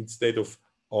 Instead of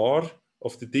r,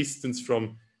 of the distance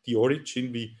from the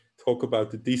origin, we talk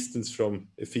about the distance from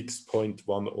a fixed point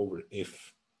 1 over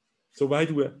f. So why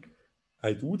do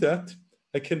I do that?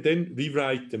 I can then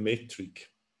rewrite the metric.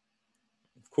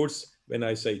 Of course, when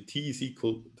I say t is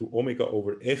equal to omega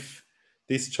over f,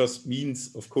 this just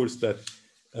means, of course, that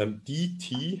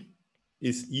dt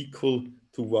is equal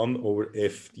to 1 over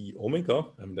f d omega.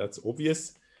 I mean, that's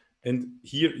obvious. And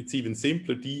here it's even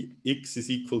simpler, dx is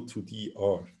equal to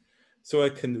dr. So I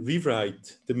can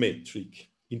rewrite the metric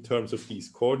in terms of these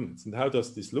coordinates. And how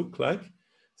does this look like?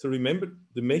 So remember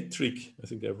the metric, I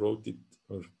think I wrote it,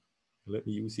 or let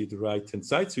me use here the right-hand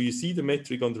side. So you see the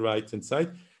metric on the right-hand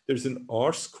side. There's an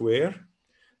r square.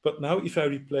 But now if I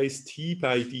replace t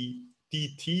by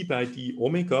dt by d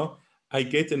omega, I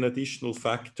get an additional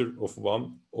factor of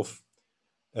 1 of,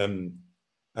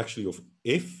 actually of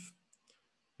f,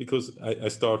 because I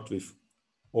start with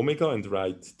omega and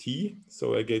write t,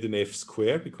 so I get an f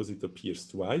squared because it appears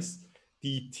twice,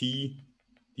 dt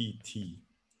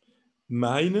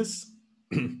minus,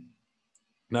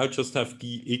 now just have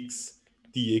dx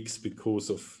because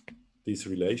of this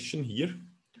relation here.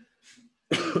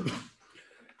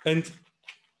 And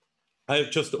I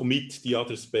just omit the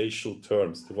other spatial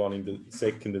terms, the one in the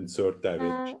second and third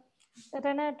direction.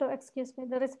 Renato, excuse me,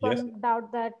 there is one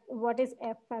doubt that what is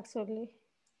f actually?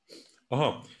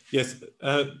 Yes.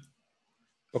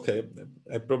 Okay,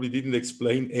 I probably didn't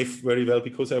explain f very well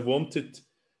because I wanted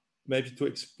maybe to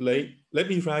explain. Let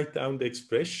me write down the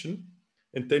expression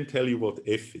and then tell you what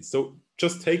f is. So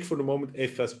just take for the moment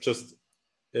f as just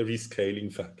a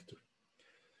rescaling factor.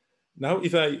 Now,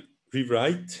 if I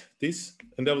rewrite this,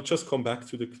 and I will just come back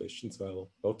to the question, so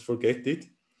I'll not forget it.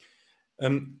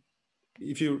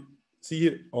 If you see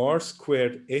here, r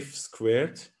squared, f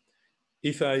squared,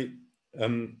 if I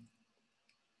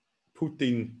put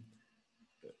in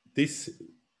this,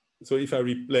 so if I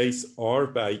replace r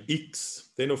by x,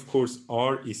 then of course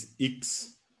r is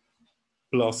x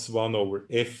plus 1 over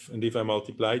f. And if I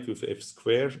multiply it with f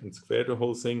squared and square the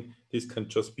whole thing, this can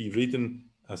just be written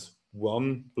as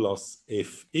 1 plus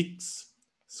fx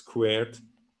squared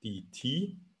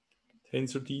dt,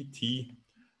 tensor dt,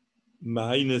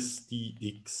 minus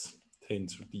dx,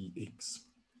 tensor dx.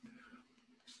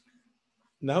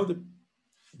 Now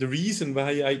the reason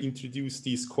why I introduce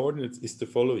these coordinates is the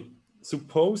following.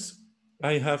 Suppose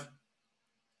I have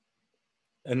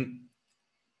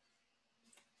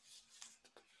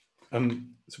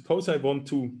suppose I want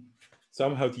to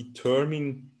somehow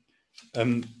determine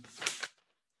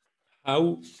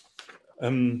how,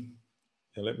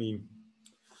 let me,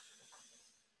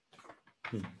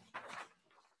 yeah,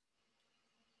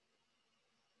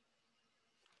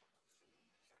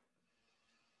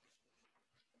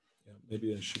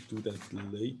 maybe I should do that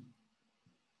later.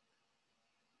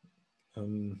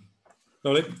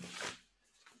 No,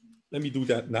 let me do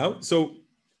that now. So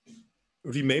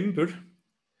remember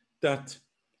that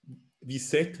we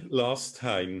said last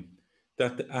time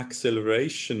that the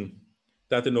acceleration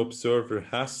that an observer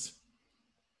has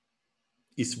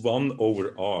is 1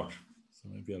 over r. So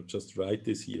maybe I'll just write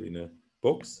this here in a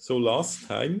box. So last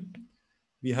time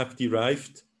we have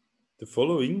derived the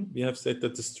following. We have said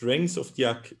that the strength of the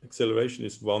acceleration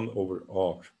is 1 over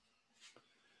r.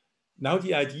 Now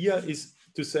the idea is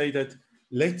to say that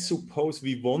let's suppose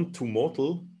we want to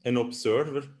model an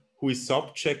observer who is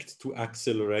subject to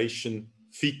acceleration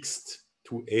fixed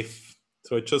to f.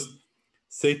 So I just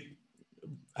said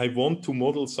I want to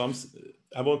model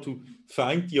I want to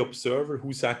find the observer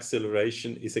whose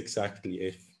acceleration is exactly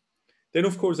f. Then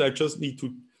of course I just need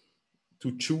to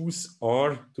choose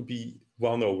r to be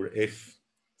 1 over f.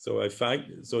 So if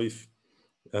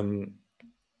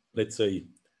let's say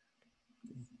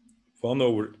 1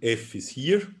 over f is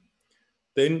here,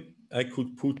 then I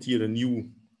could put here a new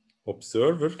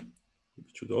observer,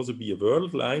 which should also be a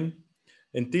world line,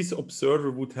 and this observer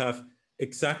would have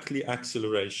exactly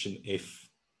acceleration f.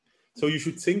 So you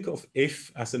should think of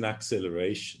f as an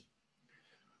acceleration.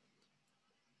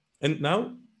 And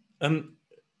now,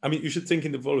 I mean, you should think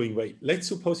in the following way. Let's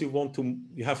suppose you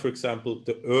have, for example,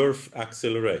 the Earth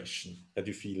acceleration that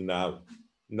you feel now,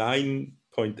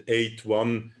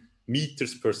 9.81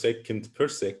 meters per second.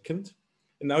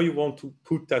 And now you want to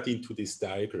put that into this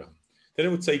diagram. Then I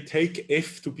would say take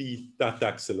f to be that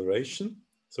acceleration.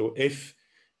 So f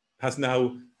has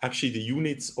now actually the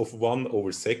units of 1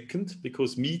 over second,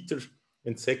 because meter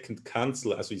and second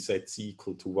cancel, as we said, c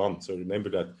equal to 1. So remember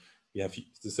that we have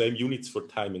the same units for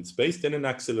time and space. Then an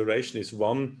acceleration is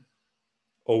 1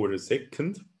 over a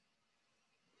second.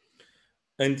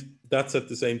 And that's at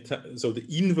the same time. So the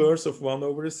inverse of 1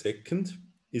 over a second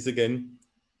is again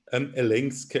a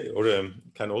length, or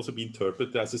can also be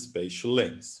interpreted as a spatial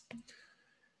length.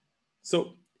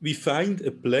 So we find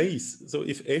a place. So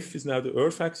if f is now the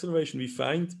Earth acceleration, we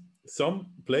find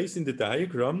some place in the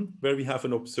diagram where we have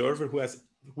an observer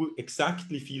who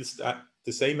exactly feels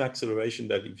the same acceleration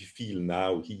that we feel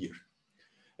now here.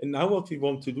 And now what we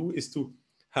want to do is to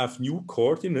have new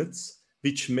coordinates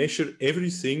which measure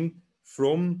everything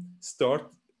from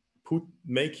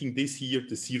making this here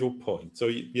the 0 point. So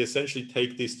we essentially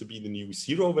take this to be the new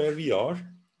 0 where we are,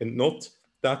 and not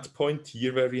that point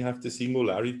here where we have the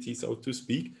singularity, so to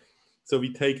speak. So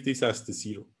we take this as the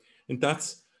 0. And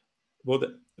that's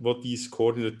what these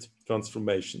coordinate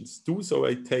transformations do. So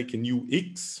I take a new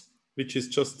x, which is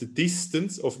just the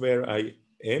distance of where I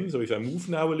am. So if I move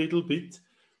now a little bit,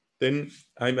 then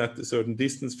I'm at a certain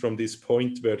distance from this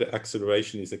point where the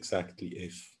acceleration is exactly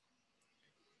f.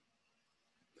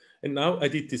 And now I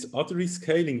did this other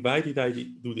rescaling. Why did I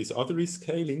do this other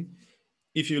rescaling?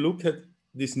 If you look at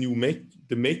this new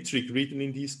the metric written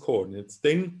in these coordinates,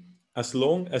 then as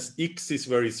long as x is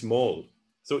very small,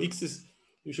 so x is,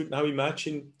 you should now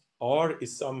imagine r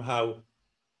is somehow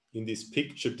in this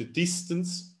picture the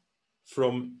distance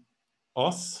from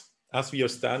us as we are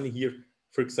standing here,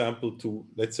 for example, to,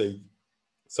 let's say,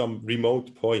 some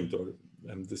remote point, or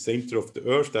the center of the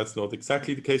Earth. That's not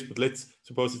exactly the case, but let's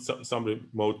suppose it's some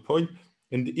remote point,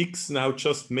 and the x now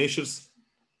just measures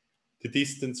the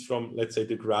distance from, let's say,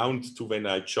 the ground to when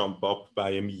I jump up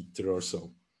by a meter or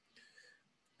so.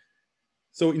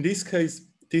 So in this case,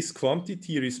 this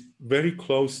quantity here is very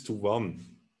close to 1.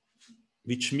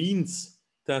 which means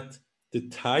that the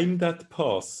time that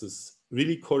passes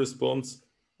really corresponds,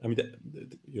 I mean,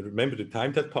 you remember the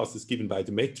time that passes given by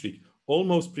the metric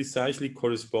almost precisely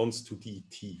corresponds to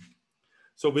dt.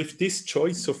 So with this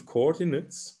choice of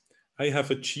coordinates, I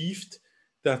have achieved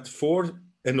that for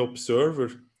an observer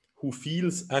who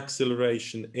feels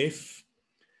acceleration f,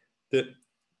 the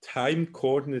time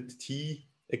coordinate t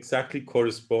exactly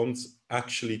corresponds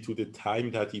actually to the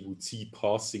time that he would see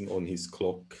passing on his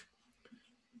clock.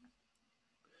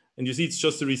 And you see, it's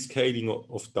just a rescaling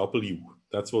of w.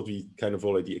 That's what we kind of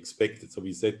already expected. So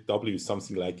we said w is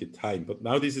something like a time, but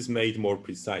now this is made more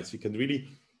precise. We can really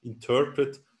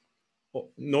interpret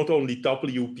not only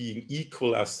w being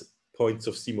equal as points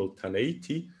of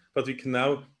simultaneity, but we can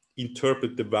now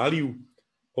interpret the value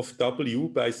of w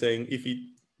by saying if we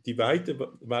divide the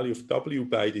value of w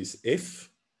by this f,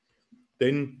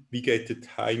 then we get the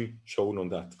time shown on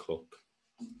that clock.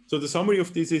 So the summary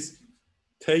of this is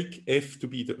take f to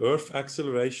be the Earth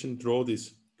acceleration, draw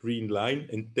this green line,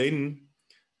 and then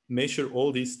measure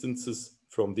all distances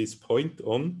from this point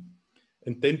on,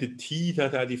 and then the t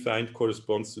that I defined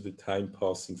corresponds to the time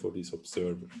passing for this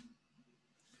observer.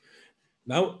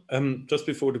 Now, just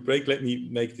before the break, let me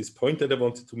make this point that I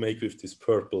wanted to make with this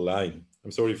purple line.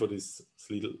 I'm sorry for this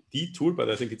little detour,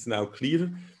 but I think it's now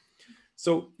clear.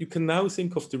 So you can now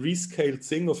think of the rescaled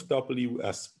thing of w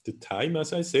as the time,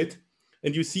 as I said,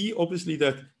 and you see obviously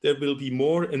that there will be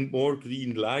more and more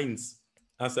green lines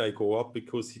as I go up,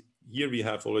 because here we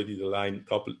have already the line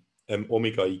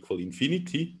omega equal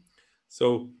infinity.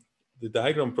 So the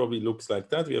diagram probably looks like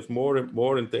that. We have more and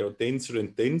more, and they are denser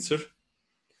and denser.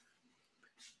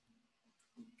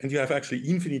 And you have actually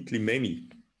infinitely many.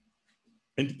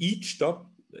 And each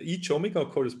omega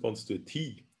corresponds to a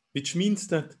t, which means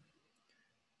that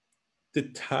the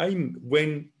time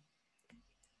when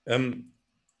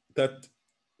that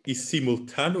is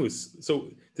simultaneous, so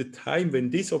the time when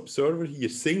this observer here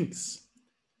thinks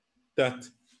that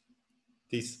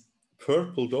this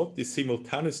purple dot is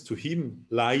simultaneous to him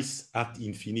lies at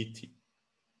infinity.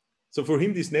 So for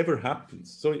him, this never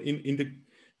happens. So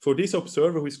for this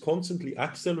observer who is constantly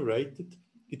accelerated,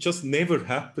 it just never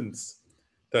happens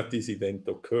that this event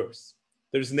occurs.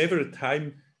 There is never a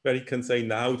time where he can say,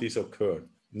 now this occurred.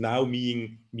 Now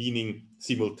meaning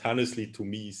simultaneously to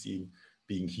me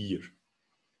being here.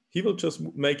 He will just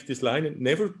make this line and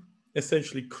never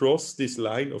essentially cross this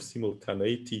line of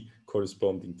simultaneity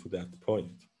corresponding to that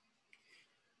point.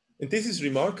 And this is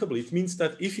remarkable. It means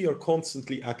that if you are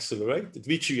constantly accelerated,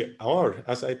 which you are,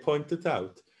 as I pointed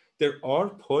out, there are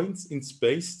points in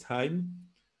space-time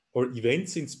or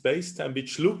events in space-time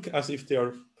which look as if they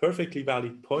are perfectly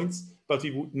valid points, but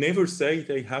we would never say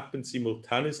they happen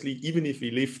simultaneously, even if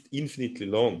we lived infinitely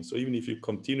long. So even if you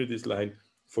continue this line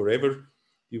forever,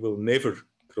 you will never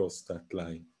cross that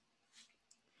line.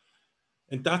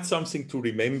 And that's something to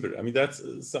remember. I mean, that's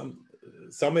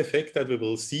some effect that we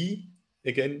will see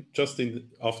again just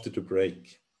after the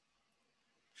break.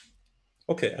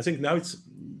 Okay, I think now it's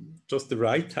just the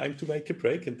right time to make a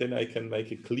break, and then I can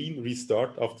make a clean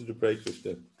restart after the break with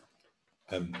the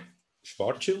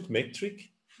Schwarzschild metric.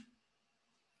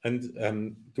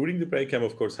 And during the break, I'm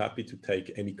of course happy to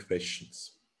take any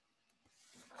questions.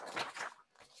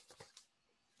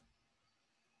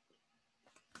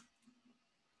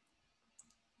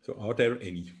 So are there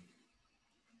any?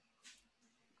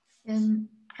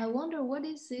 I wonder, what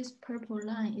is this purple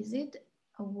line? Is it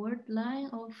a word line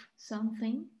of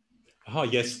something? Ah,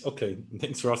 yes. Okay.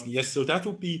 Thanks for asking. Yes. So that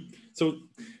would be, so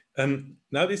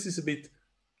now this is a bit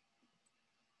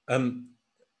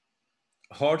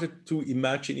harder to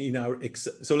imagine in our,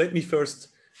 so let me first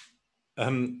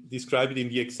describe it in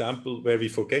the example where we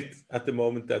forget at the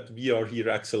moment that we are here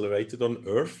accelerated on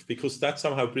Earth, because that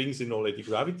somehow brings in already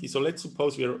gravity. So let's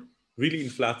suppose we are really in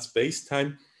flat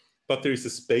space-time, but there is a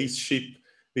spaceship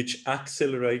which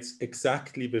accelerates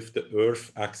exactly with the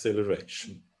Earth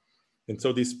acceleration. And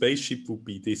so this spaceship would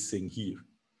be this thing here.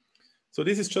 So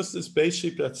this is just a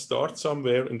spaceship that starts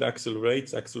somewhere and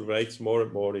accelerates more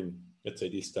and more in, let's say,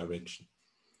 this direction.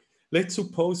 Let's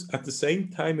suppose at the same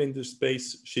time when the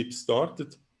spaceship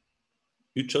started,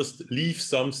 you just leave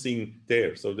something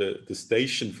there. So the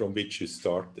station from which you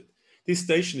started. This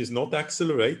station is not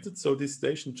accelerated, so this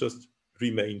station just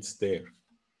remains there.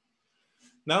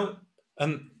 Now,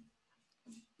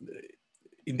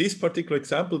 in this particular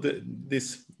example,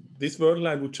 this word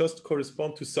line would just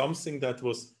correspond to something that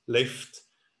was left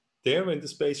there when the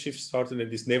spaceship started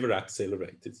and is never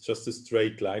accelerated. It's just a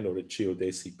straight line or a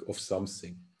geodesic of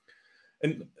something.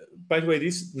 And by the way,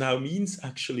 this now means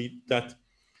actually that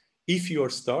if you are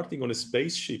starting on a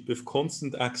spaceship with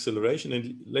constant acceleration,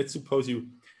 and let's suppose you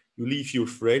you leave your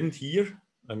friend here.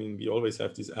 I mean, we always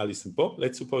have this Alice and Bob.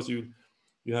 Let's suppose you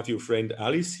have your friend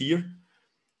Alice here,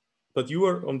 but you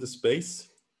are on the space.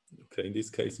 Okay, in this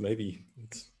case, maybe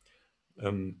it's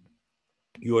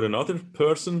you are another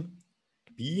person,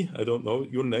 B. I don't know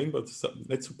your name, but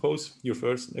let's suppose your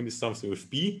first name is something with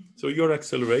B. So you're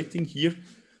accelerating here.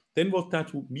 Then what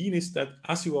that would mean is that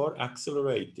as you are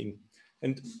accelerating,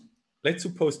 and let's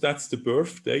suppose that's the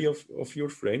birthday of your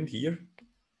friend here.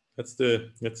 That's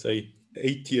the, let's say,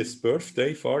 80th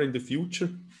birthday far in the future.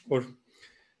 Or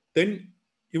then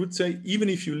you would say, even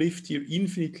if you lived here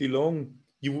infinitely long,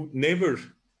 you would never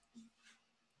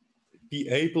be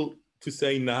able to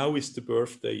say, now is the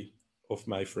birthday of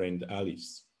my friend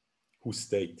Alice, whose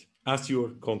state, as you're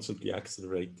constantly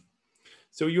accelerating.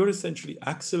 So you're essentially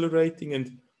accelerating,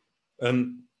 and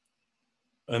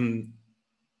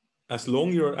as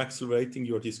long you're accelerating,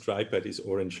 you're described by this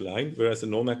orange line, whereas a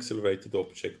non-accelerated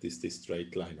object is this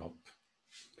straight line up.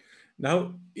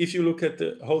 Now, if you look at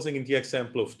the whole thing in the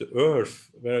example of the Earth,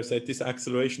 where I said this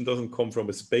acceleration doesn't come from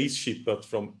a spaceship, but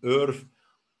from Earth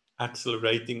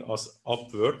accelerating us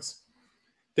upwards,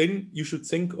 then you should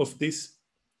think of this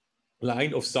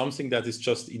line of something that is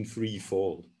just in free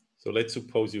fall. So let's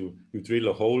suppose you drill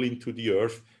a hole into the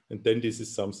Earth, and then this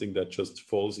is something that just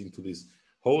falls into this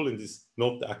hole and is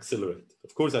not accelerated.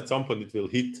 Of course, at some point it will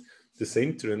hit the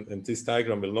center, and this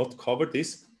diagram will not cover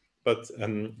this, but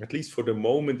at least for the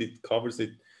moment it covers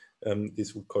it.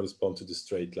 This would correspond to the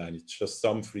straight line. It's just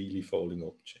some freely falling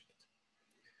object.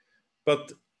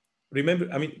 But remember,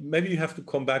 I mean, maybe you have to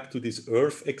come back to this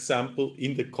Earth example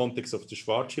in the context of the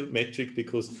Schwarzschild metric,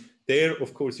 because there,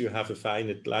 of course, you have a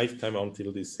finite lifetime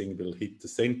until this thing will hit the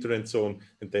center and so on,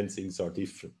 and then things are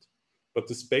different. But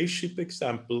the spaceship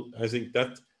example, I think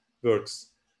that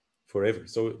works forever.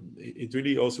 So it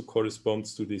really also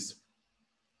corresponds to this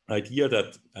idea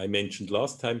that I mentioned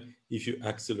last time. If you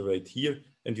accelerate here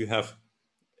and you have,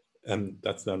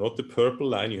 that's now not the purple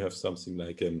line, you have something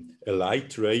like a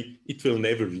light ray, it will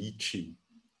never reach you.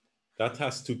 That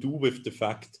has to do with the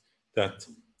fact that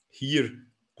here,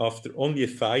 after only a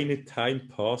finite time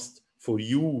passed, for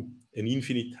you, an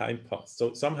infinite time passed.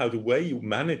 So somehow the way you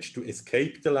manage to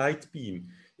escape the light beam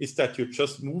is that you're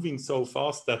just moving so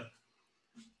fast that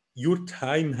your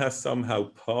time has somehow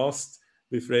passed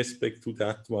with respect to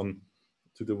that one,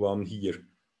 to the one here,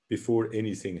 before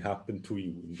anything happened to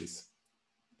you in this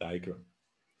diagram.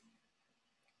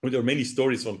 Well, there are many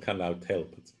stories one can now tell,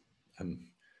 but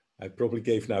I probably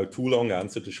gave now too long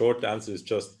answer. The short answer is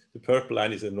just the purple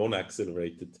line is a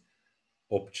non-accelerated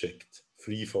object,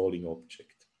 free-falling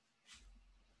object.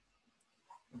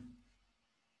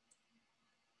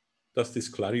 Does this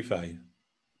clarify?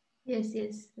 Yes,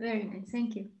 yes, very nice.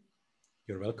 Thank you.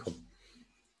 You're welcome.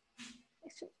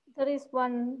 There is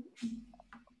one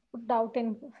doubt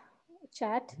in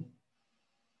chat.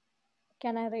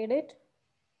 Can I read it?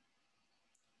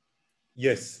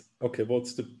 Yes. Okay,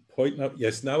 what's the point now?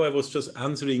 Yes, now I was just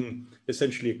answering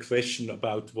essentially a question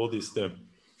about what is the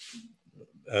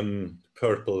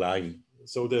purple line.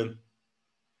 So the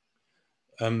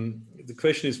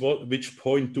question is, which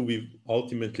point do we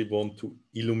ultimately want to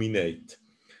illuminate?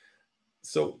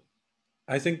 So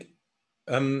I think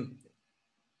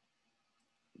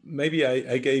maybe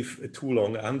I gave a too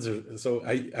long answer. So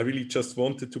I really just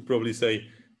wanted to probably say,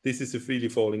 this is a freely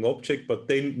falling object, but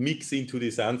then mix into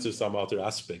this answer some other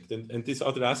aspect. And this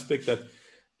other aspect that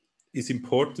is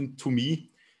important to me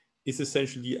is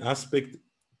essentially the aspect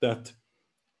that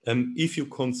if you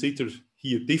consider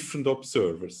here different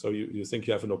observers, so you think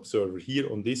you have an observer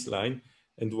here on this line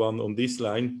and one on this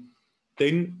line,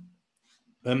 then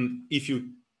if you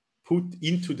put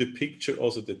into the picture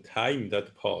also the time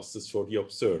that passes for the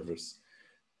observers,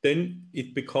 then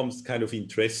it becomes kind of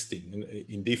interesting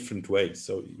in different ways.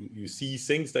 So you see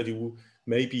things that you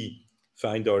maybe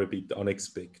find are a bit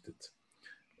unexpected.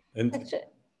 And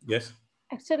yes?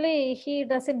 Actually, he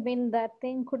doesn't mean that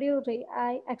thing. Could you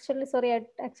I actually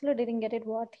didn't get it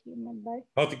what he meant by.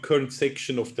 Oh, the current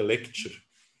section of the lecture.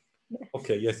 Yes.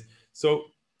 Okay, yes. So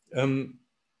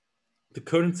the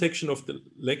current section of the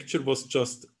lecture was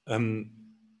just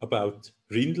about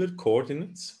Rindler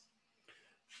coordinates.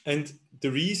 And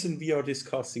the reason we are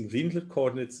discussing Rindler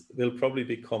coordinates will probably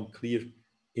become clear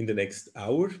in the next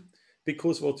hour,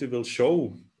 because what we will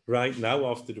show right now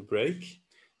after the break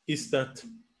is that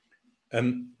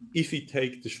if we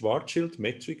take the Schwarzschild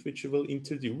metric, which we will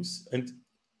introduce, and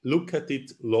look at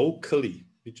it locally,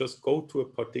 we just go to a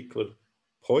particular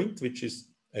point, which is,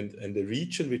 and a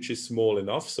region which is small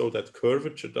enough so that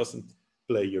curvature doesn't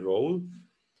play a role,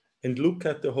 and look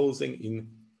at the whole thing in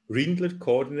Rindler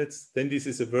coordinates, then this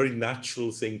is a very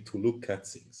natural thing to look at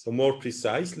things. So more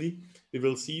precisely, we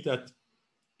will see that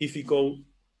if we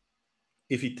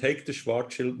take the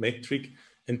Schwarzschild metric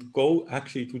and go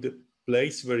actually to the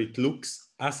place where it looks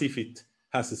as if it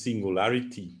has a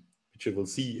singularity, which you will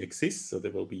see exists. So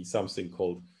there will be something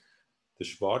called the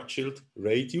Schwarzschild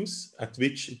radius, at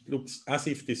which it looks as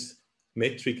if this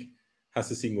metric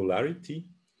has a singularity.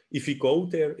 If we go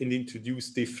there and introduce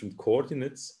different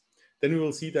coordinates, then we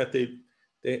will see that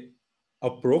they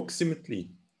approximately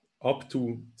up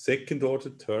to second order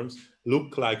terms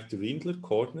look like the Rindler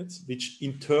coordinates, which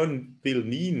in turn will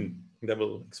mean, and I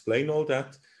will explain all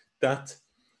that, that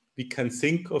we can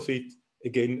think of it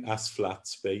again as flat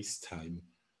space-time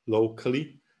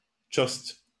locally,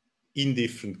 just in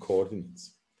different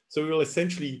coordinates. So we will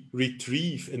essentially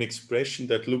retrieve an expression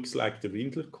that looks like the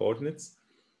Rindler coordinates.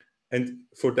 And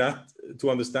for that, to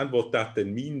understand what that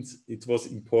then means, it was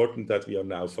important that we are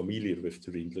now familiar with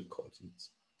the Rindler coordinates.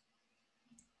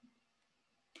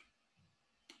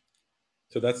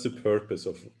 So that's the purpose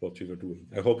of what we were doing.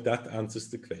 I hope that answers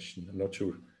the question. I'm not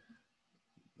sure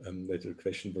whether the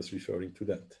question was referring to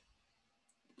that.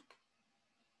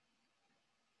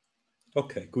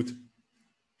 Okay, good.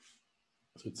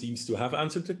 So it seems to have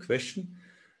answered the question.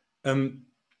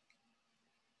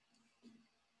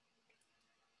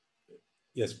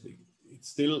 Yes, it's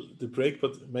still the break,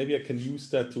 but maybe I can use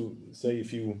that to say a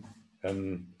few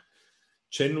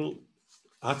general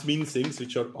admin things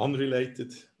which are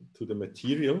unrelated to the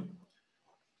material.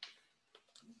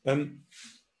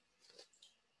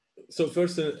 So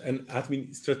first, an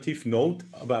administrative note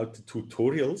about the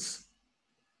tutorials.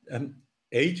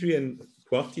 Adrian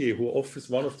Poitier, who offers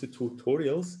one of the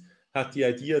tutorials, had the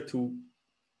idea to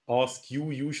ask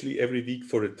you usually every week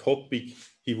for a topic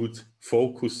he would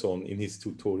focus on in his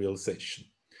tutorial session.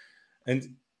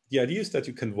 And the idea is that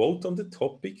you can vote on the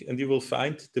topic and you will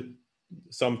find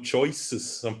some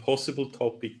choices, some possible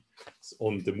topics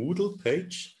on the Moodle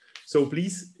page. So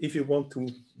please, if you want to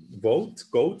vote,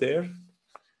 go there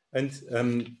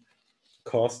and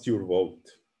cast your vote.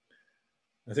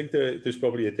 I think there's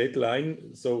probably a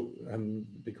deadline, so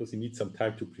because you need some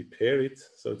time to prepare it.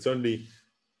 So it's only a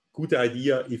good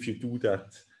idea if you do that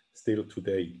still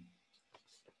today.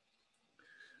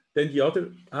 Then the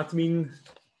other admin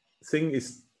thing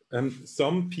is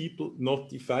some people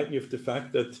notified me of the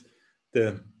fact that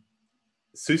the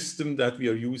system that we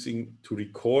are using to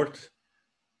record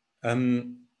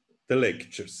the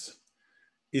lectures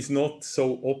is not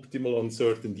so optimal on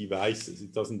certain devices.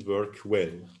 It doesn't work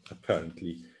well,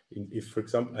 apparently. If, for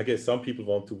example, I guess some people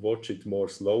want to watch it more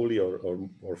slowly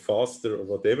or faster or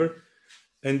whatever.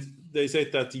 And they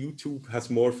said that YouTube has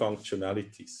more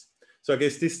functionalities. So I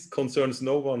guess this concerns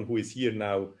no one who is here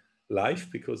now live,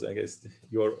 because I guess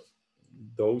you're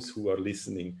those who are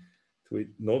listening to it,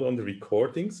 not on the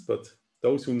recordings, but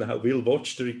those who now will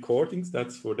watch the recordings,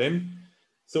 that's for them.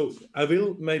 So I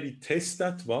will maybe test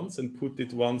that once and put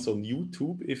it once on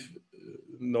YouTube if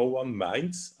no one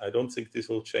minds. I don't think this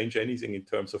will change anything in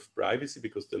terms of privacy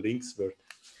because the links were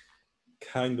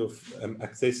kind of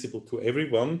accessible to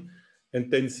everyone, and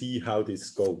then see how this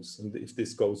goes. And if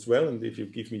this goes well, and if you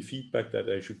give me feedback that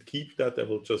I should keep that, I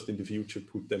will just in the future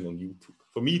put them on YouTube.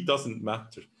 For me, it doesn't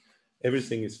matter.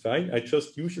 Everything is fine. I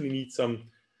just usually need some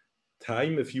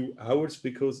time, a few hours,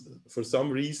 because for some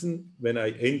reason, when I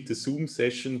end the Zoom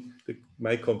session,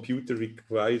 my computer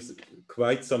requires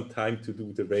quite some time to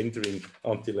do the rendering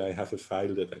until I have a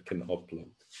file that I can upload.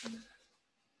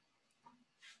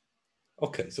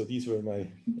 Okay, so these were my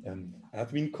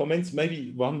admin comments.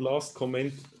 Maybe one last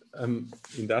comment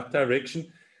in that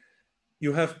direction.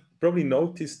 You have probably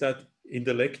noticed that in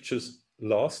the lectures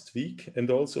last week and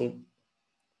also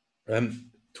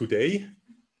today,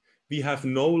 we have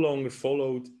no longer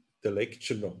followed the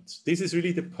lecture notes. This is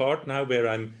really the part now where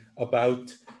I'm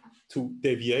about to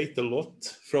deviate a lot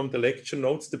from the lecture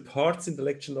notes. The parts in the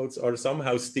lecture notes are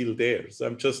somehow still there. So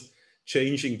I'm just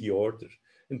changing the order.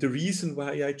 And the reason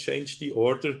why I changed the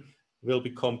order will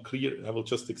become clear. I will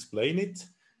just explain it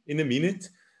in a minute.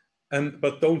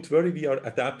 But don't worry, we are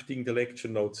adapting the lecture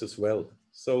notes as well.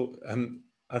 So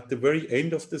at the very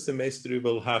end of the semester, we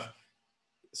will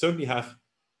certainly have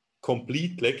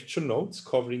complete lecture notes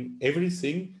covering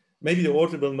everything. Maybe the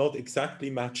order will not exactly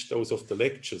match those of the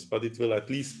lectures, but it will at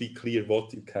least be clear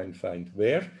what you can find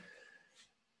where.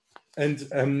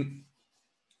 And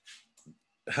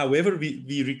however,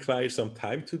 we require some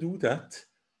time to do that.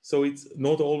 So it's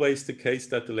not always the case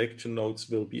that the lecture notes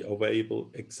will be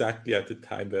available exactly at the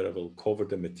time where I will cover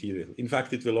the material. In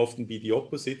fact, it will often be the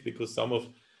opposite, because some of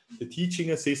the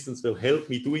teaching assistants will help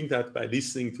me doing that by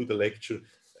listening to the lecture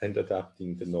and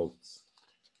adapting the notes.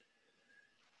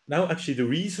 Now, actually, the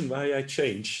reason why I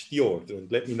changed the order,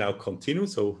 and let me now continue.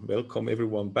 So welcome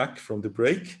everyone back from the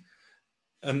break.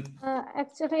 And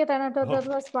actually, Renato, there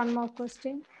was one more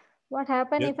question. What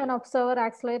happens if an observer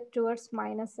accelerates towards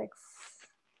 -x?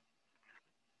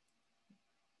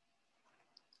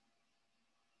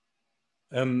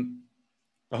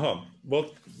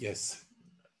 Well, yes.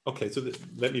 Okay, so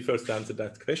let me first answer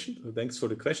that question. Thanks for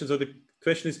the question. So the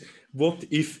question is, what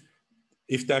if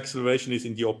the acceleration is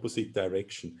in the opposite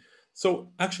direction?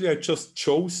 So actually, I just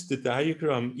chose the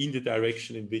diagram in the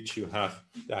direction in which you have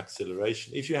the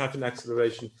acceleration. If you have an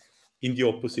acceleration in the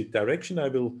opposite direction, I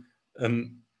will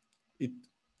it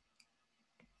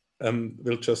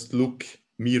will just look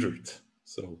mirrored.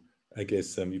 So I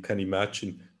guess you can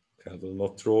imagine. I will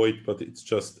not draw it, but it's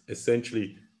just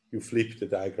essentially you flip the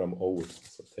diagram over.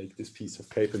 So take this piece of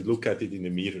paper and look at it in a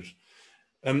mirror.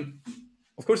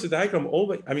 Of course, the diagram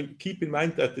always, I mean, keep in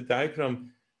mind that the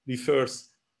diagram refers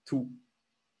to,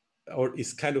 or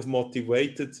is kind of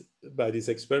motivated by this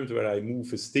experiment where I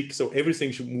move a stick. So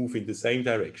everything should move in the same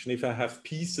direction. If I have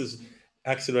pieces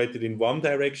accelerated in one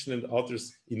direction and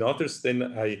others in others, then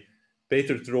I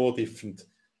better draw different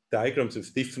diagrams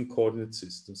with different coordinate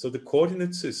systems. So the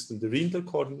coordinate system, the Rindler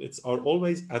coordinates, are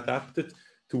always adapted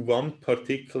to one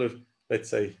particular, let's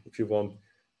say, if you want,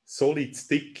 solid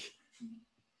stick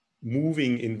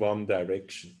moving in one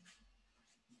direction.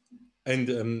 And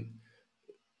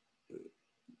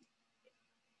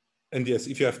yes,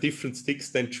 if you have different sticks,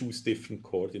 then choose different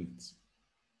coordinates.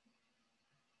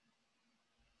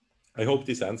 I hope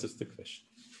this answers the question.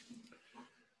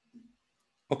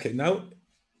 Okay, now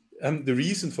the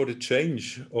reason for the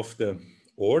change of the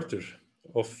order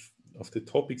of the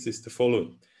topics is the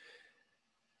following.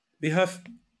 We have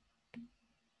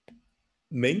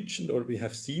mentioned, or we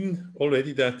have seen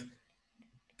already, that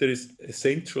there is a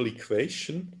central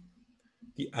equation,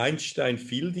 the Einstein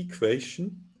field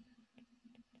equation,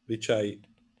 which I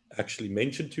actually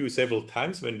mentioned to you several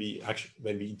times when we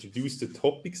introduced the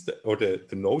topics or the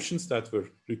notions that were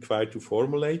required to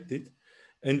formulate it.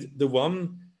 And the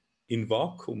one in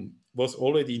vacuum was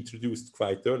already introduced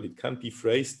quite early. It can be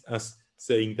phrased as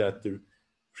saying that the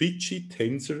Ricci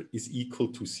tensor is equal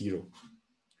to 0.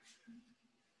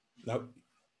 Now,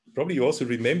 probably you also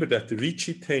remember that the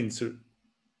Ricci tensor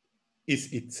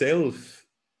is itself,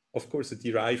 of course, a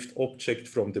derived object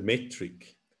from the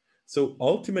metric. So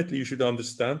ultimately, you should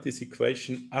understand this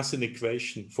equation as an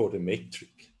equation for the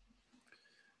metric.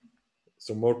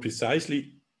 So more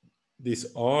precisely, this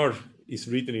R is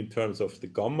written in terms of the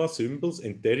gamma symbols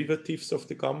and derivatives of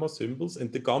the gamma symbols. And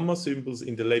the gamma symbols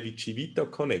in the Levi-Civita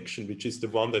connection, which is the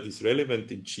one that is relevant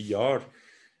in GR,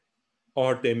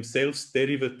 are themselves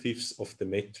derivatives of the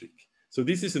metric. So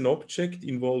this is an object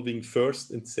involving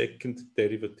first and second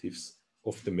derivatives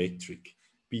of the metric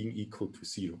being equal to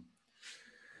 0.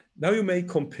 Now you may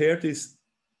compare this,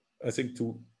 I think,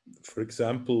 to, for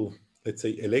example, let's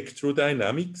say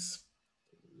electrodynamics.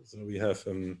 So we have,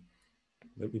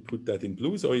 let me put that in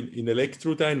blue. So in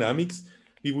electrodynamics,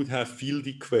 we would have field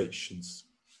equations.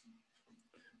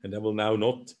 And I will now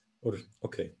not, or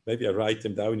okay, maybe I write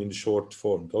them down in the short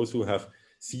form. Those who have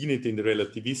seen it in the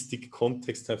relativistic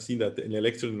context have seen that in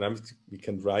electrodynamics, we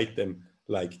can write them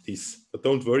like this. But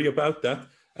don't worry about that.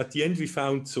 At the end, we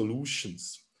found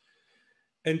solutions.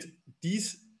 And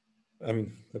these, I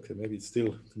mean, okay, maybe it's still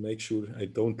to make sure I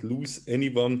don't lose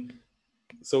anyone.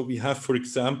 So we have, for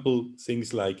example,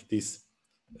 things like this,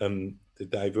 the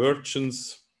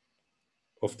divergence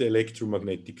of the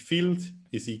electromagnetic field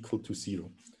is equal to 0.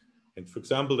 And for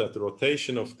example, that the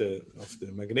rotation of the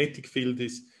magnetic field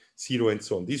is 0 and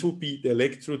so on. These would be the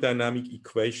electrodynamic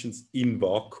equations in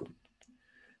vacuum.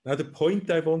 Now, the point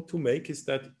I want to make is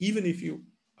that even if you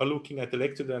are looking at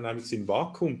electrodynamics in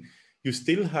vacuum, you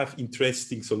still have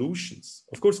interesting solutions.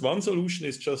 Of course, one solution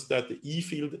is just that the E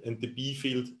field and the B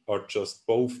field are just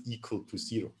both equal to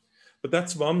 0. But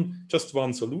that's just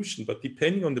one solution. But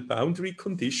depending on the boundary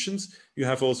conditions, you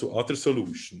have also other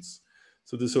solutions.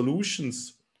 So the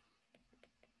solutions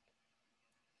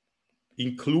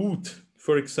include,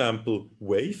 for example,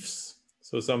 waves.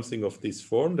 So something of this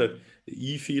form, that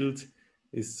the E field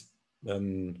is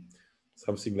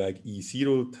something like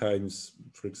E0 times,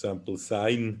 for example,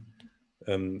 sine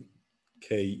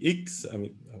kx. I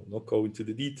mean, I will not go into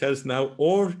the details now.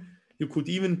 Or you could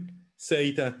even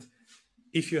say that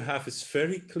if you have a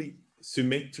spherically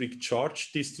symmetric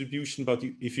charge distribution, but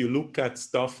if you look at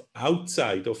stuff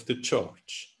outside of the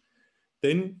charge,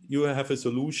 then you have a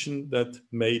solution that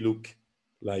may look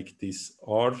like this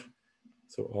R.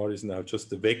 So R is now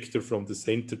just a vector from the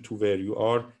center to where you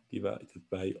are divided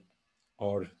by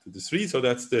R to the 3. So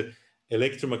that's the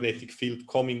electromagnetic field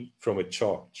coming from a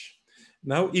charge.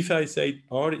 Now, if I say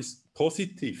R is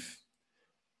positive,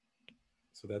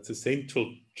 so that's a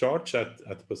central charge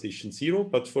at position 0,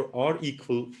 but for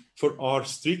R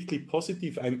strictly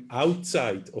positive, I'm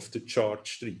outside of the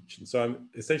charged region. So I'm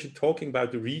essentially talking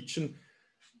about the region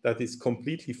that is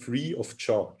completely free of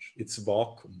charge. It's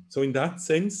vacuum. So in that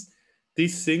sense,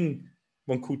 this thing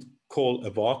one could call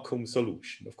a vacuum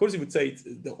solution. Of course, you would say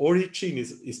the origin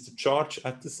is the charge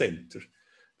at the center.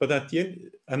 But at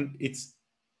the end, it's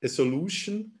a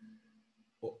solution.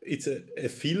 It's a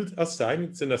field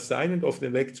assignment. It's an assignment of the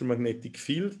electromagnetic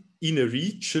field in a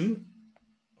region,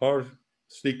 R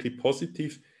strictly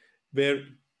positive, where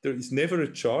there is never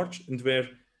a charge and where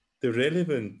the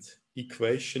relevant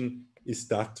equation is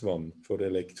that one for the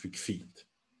electric field.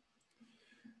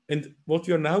 And what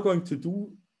we are now going to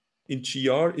do in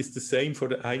GR is the same for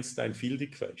the Einstein field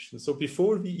equation. So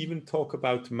before we even talk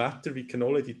about matter, we can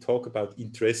already talk about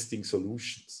interesting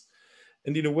solutions.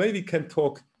 And in a way, we can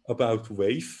talk about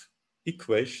wave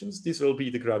equations. These will be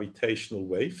the gravitational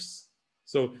waves.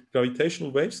 So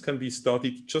gravitational waves can be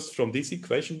studied just from this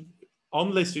equation,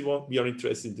 unless we are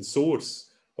interested in the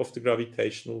source of the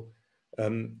gravitational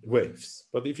waves.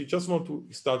 But if you just want to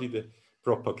study the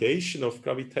propagation of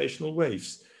gravitational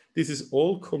waves, this is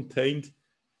all contained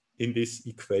in this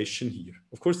equation here.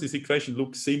 Of course, this equation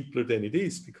looks simpler than it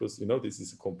is because, you know, this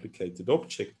is a complicated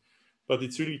object, but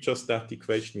it's really just that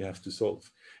equation you have to solve.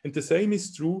 And the same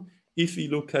is true if we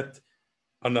look at,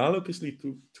 analogously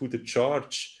to the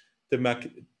charge,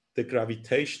 the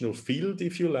gravitational field,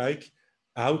 if you like,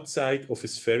 outside of a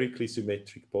spherically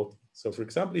symmetric body. So for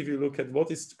example, if you look at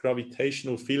what is the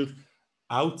gravitational field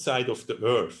outside of the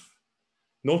Earth,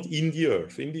 not in the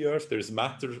Earth. In the Earth, there's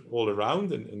matter all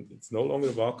around and it's no longer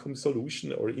a vacuum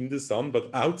solution, or in the sun,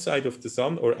 but outside of the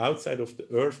sun or outside of the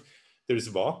Earth, there's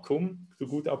vacuum, to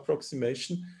good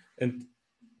approximation. And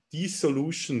these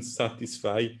solutions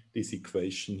satisfy this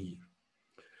equation here.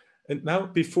 And now,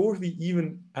 before we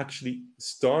even actually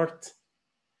start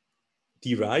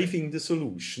deriving the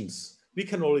solutions, we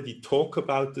can already talk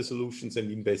about the solutions and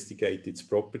investigate its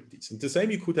properties. And the same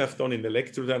you could have done in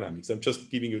electrodynamics. I'm just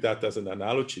giving you that as an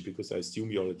analogy because I assume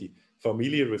you're already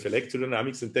familiar with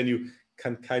electrodynamics, and then you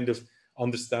can kind of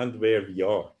understand where we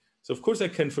are. So of course I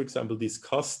can, for example,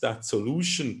 discuss that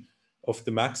solution of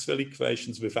the Maxwell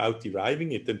equations without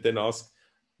deriving it, and then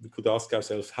we could ask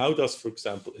ourselves, how does, for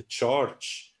example, a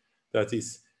charge that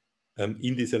is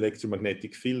in this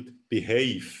electromagnetic field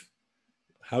behave?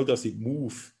 How does it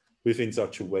move within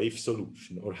such a wave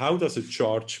solution? Or how does a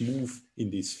charge move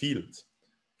in this field?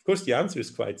 Of course, the answer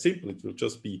is quite simple. It will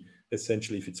just be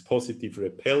essentially, if it's positive,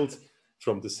 repelled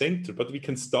from the center. But we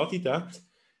can study that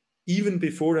even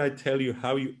before I tell you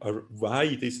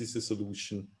why this is a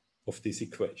solution of this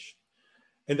equation.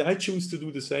 And I choose to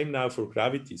do the same now for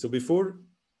gravity. So before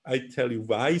I tell you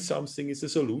why something is a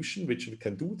solution, which we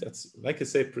can do, that's like a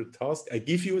separate task. I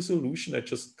give you a solution, I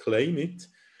just claim it.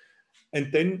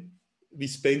 And then we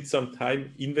spend some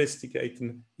time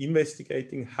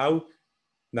investigating how,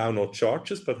 now not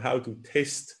charges, but how to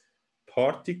test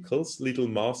particles, little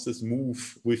masses,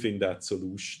 move within that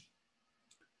solution.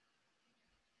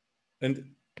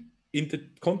 And in the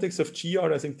context of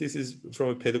GR, I think this is, from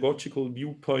a pedagogical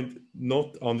viewpoint,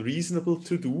 not unreasonable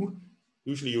to do.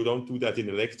 Usually you don't do that in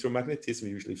electromagnetism. You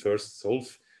usually first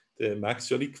solve the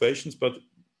Maxwell equations, but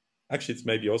actually it's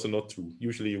maybe also not true.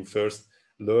 Usually you first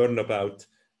learn about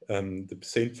the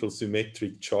central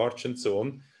symmetric charge and so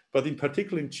on. But in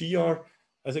particular in GR,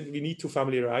 I think we need to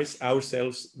familiarize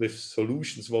ourselves with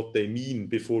solutions, what they mean,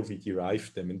 before we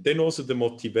derive them. And then also the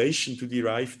motivation to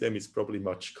derive them is probably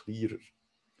much clearer.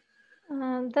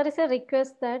 There is a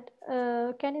request that,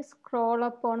 can you scroll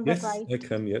up on the right? Yes, I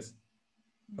can, yes.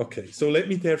 Okay, so let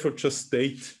me therefore just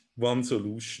state one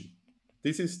solution.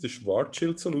 This is the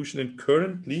Schwarzschild solution, and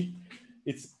currently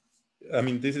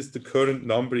this is the current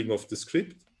numbering of the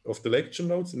script, of the lecture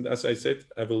notes, and as I said,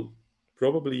 I will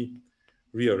probably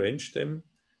rearrange them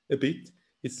a bit.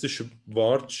 It's the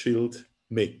Schwarzschild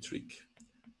metric.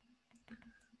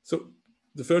 So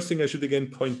the first thing I should again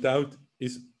point out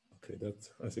is, okay,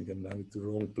 I think I'm now at the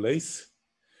wrong place.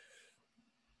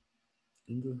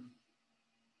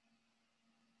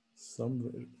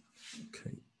 Somewhere,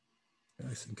 okay,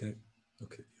 I think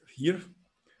okay, here.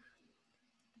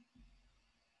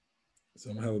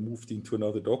 Somehow I moved into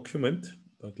another document,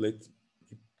 but let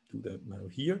me do that now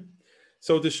here.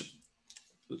 So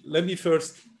let me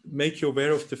first make you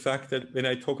aware of the fact that when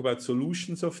I talk about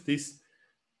solutions of this,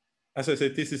 as I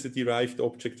said, this is a derived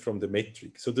object from the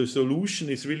metric. So the solution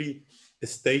is really a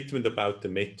statement about the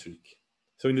metric.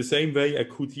 So in the same way, I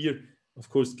could here of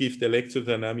course, give the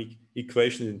electrodynamic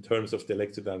equation in terms of the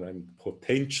electrodynamic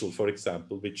potential, for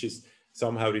example, which is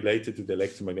somehow related to the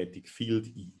electromagnetic field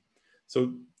E.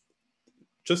 So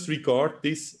just regard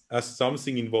this as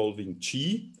something involving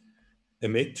G, a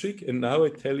metric, and now I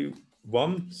tell you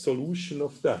one solution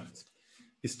of that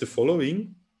is the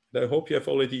following. I hope you have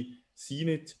already seen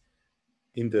it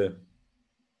in the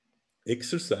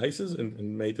exercises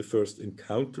and made the first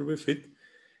encounter with it.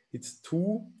 It's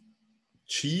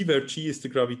 2G, where G is the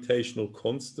gravitational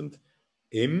constant,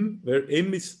 M, where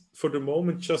M is for the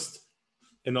moment just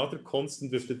another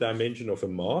constant with the dimension of a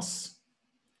mass.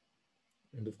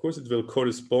 And of course, it will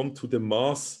correspond to the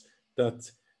mass that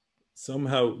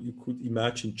somehow you could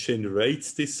imagine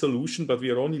generates this solution, but we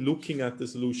are only looking at the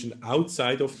solution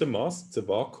outside of the mass. It's a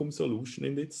vacuum solution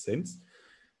in its sense.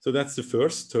 So that's the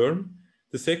first term.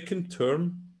 The second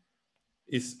term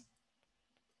is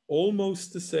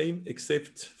almost the same,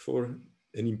 except for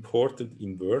an important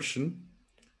inversion.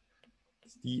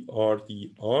 It's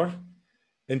dr.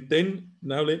 And then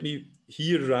now let me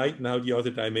here write now the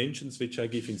other dimensions, which I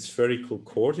give in spherical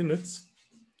coordinates.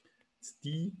 It's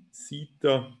d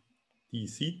theta, d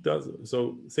theta.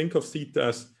 So think of theta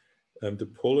as the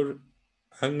polar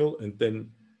angle, and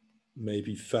then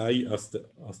maybe phi as the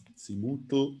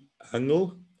azimuthal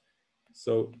angle.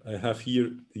 So I have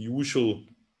here the usual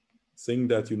thing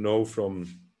that you know from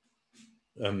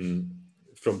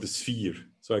the sphere.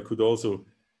 So I could also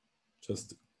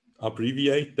just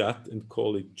abbreviate that and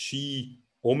call it G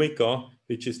omega,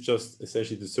 which is just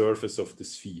essentially the surface of the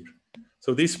sphere.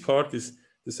 So this part is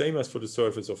the same as for the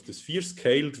surface of the sphere,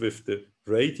 scaled with the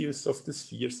radius of the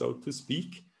sphere, so to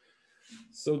speak.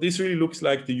 So this really looks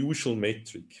like the usual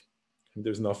metric. And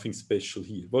there's nothing special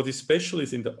here. What is special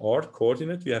is in the r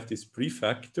coordinate, we have this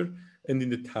prefactor, and in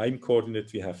the time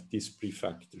coordinate, we have this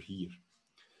prefactor here.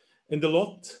 And a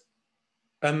lot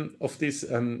of this,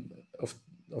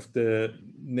 of the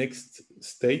next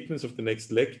statements, of the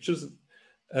next lectures,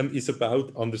 is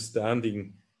about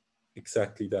understanding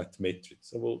exactly that metric.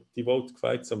 So we'll devote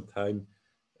quite some time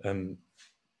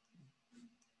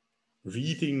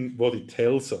reading what it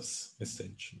tells us,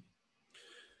 essentially.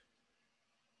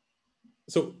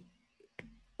 So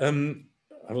I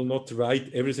will not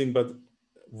write everything, but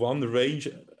one range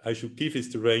I should give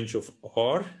is the range of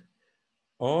R.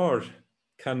 R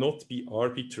cannot be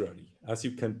arbitrary, as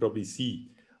you can probably see.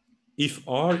 If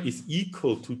R is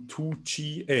equal to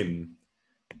 2gm,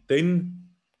 then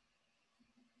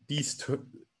this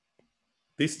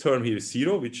term here is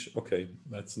 0, which, okay,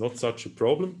 that's not such a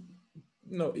problem.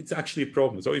 No, it's actually a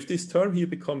problem. So if this term here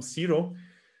becomes 0,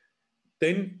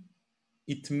 then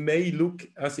it may look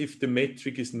as if the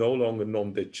metric is no longer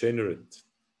non-degenerate.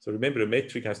 So remember, a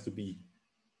metric has to be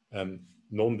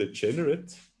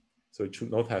non-degenerate, so it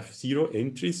should not have 0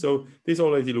 entries. So this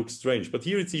already looks strange, but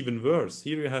here it's even worse.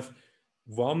 Here you have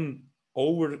 1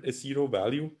 over a 0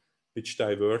 value, which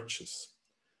diverges.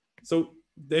 So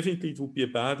definitely it would be a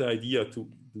bad idea to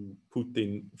put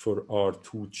in for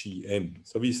R2gm.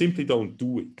 So we simply don't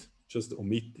do it, just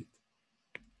omit it.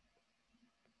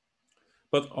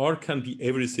 But R can be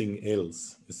everything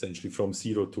else, essentially, from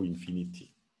 0 to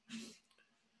infinity.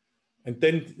 And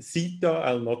then theta,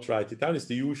 I'll not write it down, is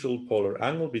the usual polar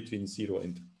angle between 0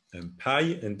 and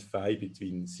pi, and phi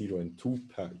between 0 and 2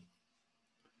 pi.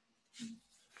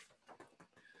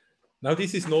 Now,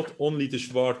 this is not only the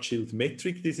Schwarzschild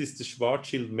metric, this is the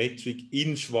Schwarzschild metric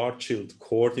in Schwarzschild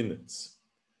coordinates.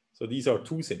 So these are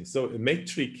two things. So a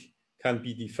metric can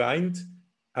be defined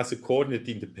as a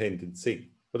coordinate-independent thing.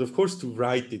 But of course, to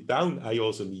write it down, I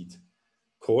also need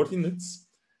coordinates.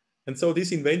 And so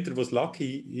this inventor was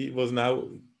lucky. He was now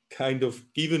kind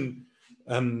of given,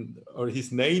 or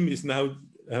his name is now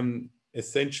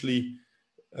essentially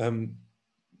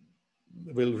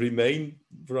will remain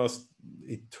for us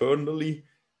eternally.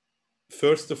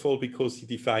 First of all, because he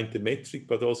defined the metric,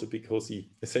 but also because he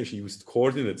essentially used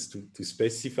coordinates to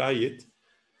specify it.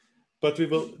 But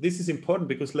this is important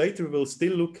because later we will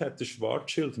still look at the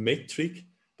Schwarzschild metric,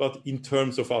 but in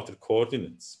terms of other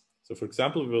coordinates. So for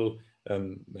example, we'll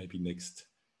maybe next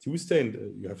Tuesday,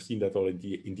 and you have seen that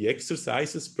already in the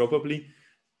exercises probably,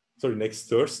 sorry, next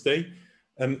Thursday,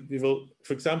 we will,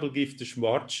 for example, give the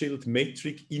Schwarzschild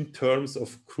metric in terms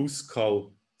of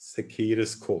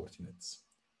Kruskal-Sekeres coordinates,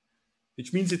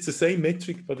 which means it's the same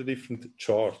metric, but a different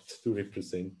chart to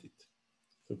represent it.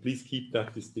 So please keep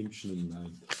that distinction in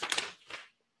mind.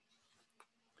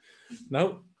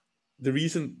 Now, the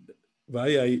reason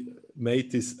why I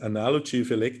made this analogy of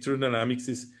electrodynamics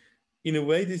is, in a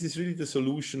way, this is really the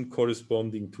solution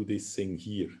corresponding to this thing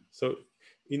here. So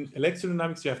in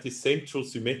electrodynamics, you have this central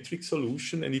symmetric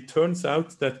solution, and it turns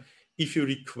out that if you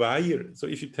require, so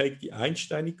if you take the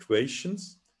Einstein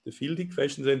equations, the field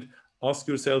equations, and ask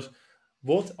yourself,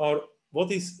 what are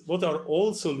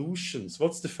all solutions?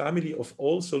 What's the family of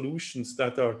all solutions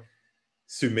that are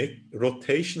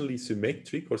rotationally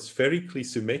symmetric or spherically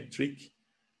symmetric?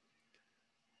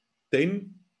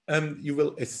 Then you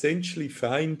will essentially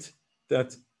find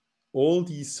that all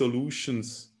these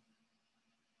solutions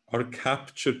are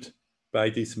captured by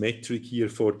this metric here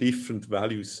for different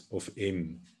values of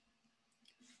m.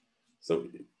 So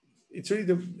it's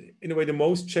really, in a way, the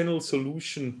most general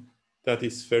solution that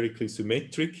is spherically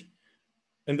symmetric.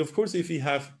 And of course, if we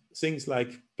have things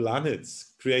like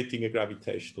planets creating a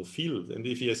gravitational field, and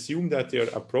if we assume that they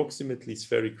are approximately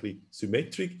spherically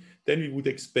symmetric, then we would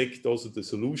expect also the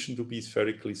solution to be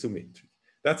spherically symmetric.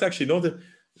 That's actually not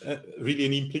really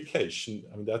an implication.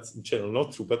 I mean, that's in general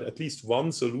not true, but at least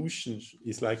one solution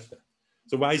is like that.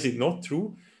 So why is it not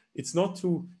true? It's not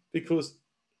true because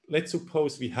let's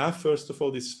suppose we have, first of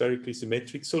all, this spherically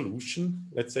symmetric solution,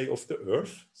 let's say, of the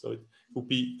Earth. So it would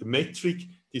be the metric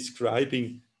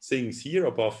describing things here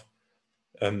above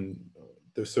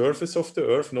the surface of the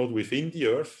Earth, not within the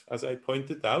Earth, as I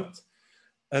pointed out.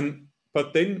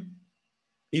 But then,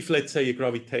 if, let's say, a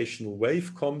gravitational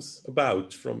wave comes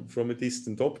about from a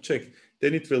distant object,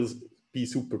 then it will be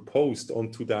superposed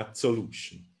onto that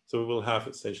solution. So we will have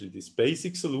essentially this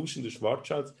basic solution, the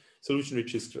Schwarzschild solution,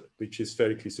 which is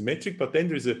spherically symmetric, but then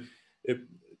there is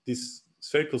this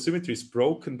spherical symmetry is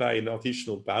broken by an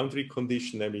additional boundary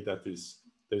condition, namely that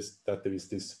there is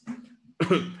this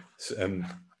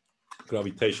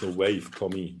gravitational wave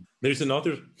coming in. There is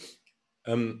another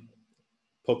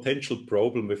potential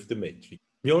problem with the metric.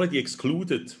 We already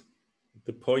excluded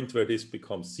the point where this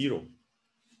becomes zero.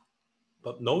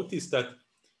 But notice that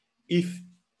if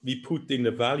we put in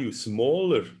a value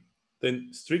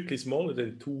strictly smaller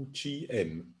than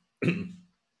 2gm,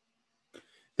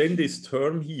 then this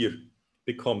term here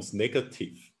becomes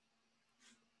negative,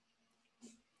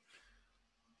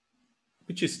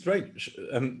 which is strange.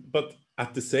 But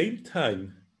at the same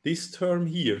time, this term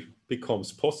here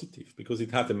becomes positive because it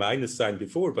had a minus sign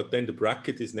before, but then the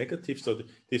bracket is negative, so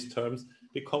this term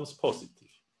becomes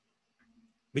positive,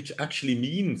 which actually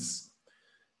means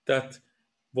that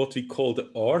what we call the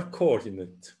r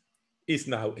coordinate is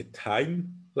now a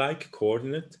time-like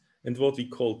coordinate, and what we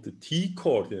call the t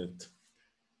coordinate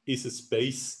is a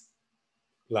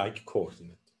space-like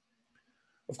coordinate.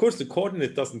 Of course, the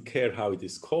coordinate doesn't care how it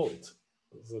is called.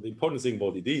 So the important thing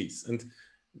what it is. And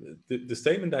the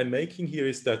statement I'm making here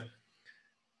is that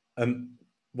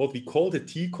what we call the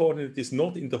t coordinate is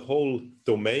not in the whole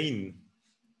domain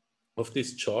of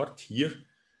this chart here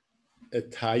a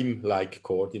time-like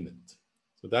coordinate.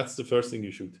 So that's the first thing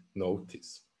you should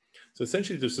notice. So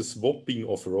essentially there's a swapping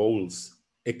of roles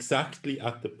exactly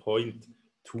at the point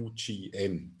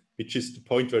 2gm, which is the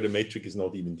point where the metric is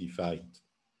not even defined.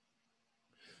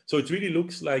 So it really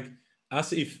looks like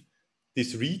as if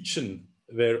this region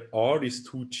where r is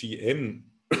 2gm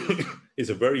is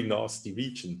a very nasty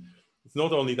region. It's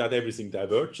not only that everything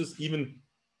diverges, even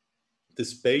the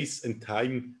space and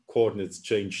time coordinates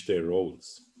change their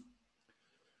roles.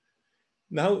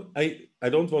 Now, I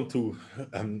don't want to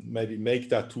maybe make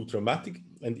that too dramatic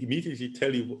and immediately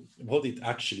tell you what it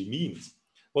actually means.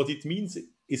 What it means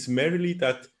is merely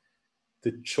that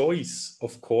the choice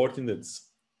of coordinates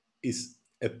is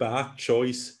a bad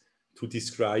choice to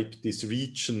describe this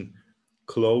region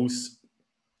close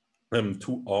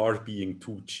to r being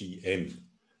 2gm.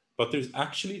 But there's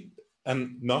actually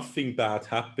nothing bad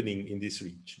happening in this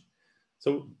region.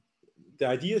 So the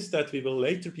idea is that we will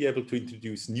later be able to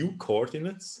introduce new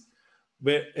coordinates,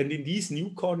 and in these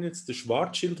new coordinates, the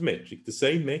Schwarzschild metric, the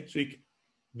same metric,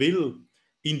 will,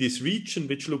 in this region,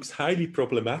 which looks highly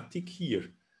problematic here,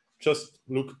 just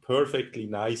look perfectly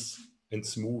nice and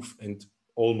smooth and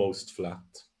almost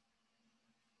flat.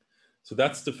 So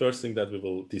that's the first thing that we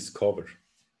will discover.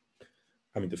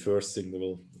 I mean, the first thing, we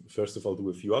will first of all do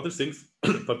a few other things,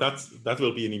 but that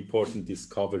will be an important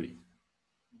discovery.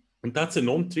 And that's a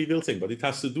non-trivial thing, but it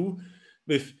has to do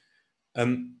with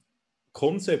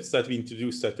concepts that we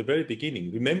introduced at the very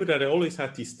beginning. Remember that I always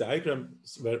had these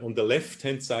diagrams where on the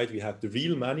left-hand side we had the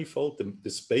real manifold, the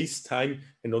space-time,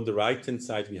 and on the right-hand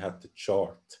side we had the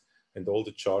chart and all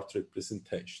the chart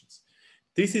representations.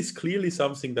 This is clearly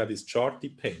something that is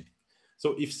chart-dependent.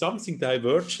 So if something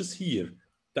diverges here,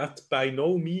 that by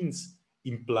no means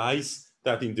implies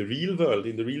that in the real world,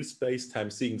 in the real space-time,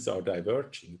 things are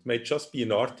diverging. It may just be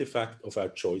an artifact of our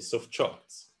choice of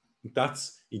charts. And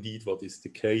that's indeed what is the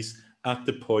case at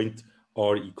the point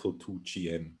r equal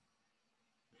 2gm.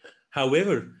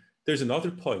 However, there's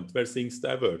another point where things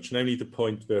diverge, namely the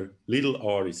point where little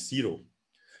r is 0.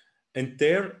 And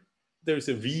there's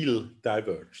a real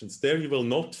divergence. There you will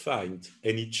not find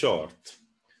any chart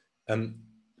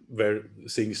where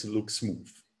things look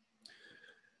smooth.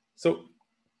 So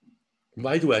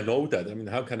why do I know that? I mean,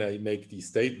 how can I make these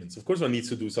statements? Of course, one needs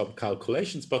to do some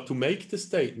calculations, but to make the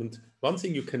statement, one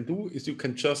thing you can do is you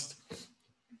can just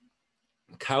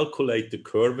calculate the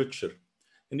curvature.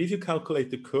 And if you calculate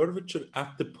the curvature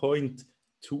at the point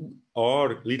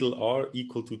 2r, little r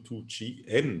equal to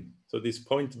 2gn, so this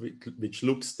point which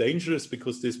looks dangerous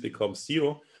because this becomes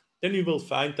 0, then you will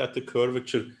find that the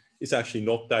curvature is actually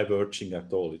not diverging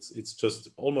at all. It's just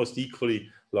almost equally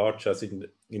large as in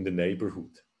the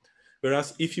neighborhood.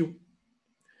 Whereas if you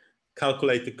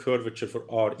calculate the curvature for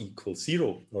r equals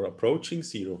 0 or approaching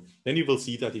 0, then you will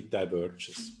see that it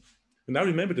diverges. And now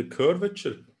remember, the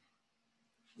curvature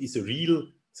is a real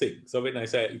thing. So when I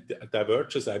say it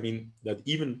diverges, I mean that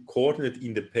even coordinate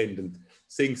independent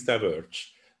things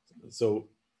diverge. So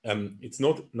it's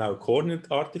not now a coordinate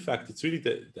artifact, it's really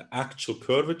the actual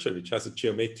curvature, which has a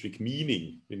geometric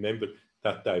meaning, remember,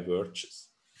 that diverges.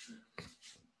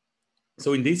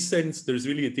 So in this sense, there's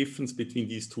really a difference between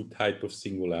these two types of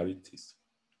singularities.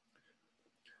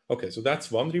 Okay, so that's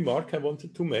one remark I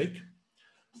wanted to make.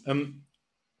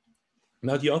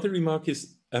 Now the other remark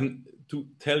is to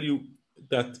tell you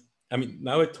that, I mean,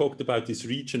 now I talked about this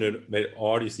region where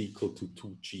r is equal to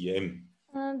 2gm.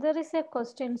 There is a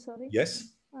question, sorry.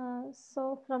 Yes?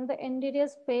 So from the interior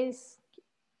space,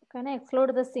 can I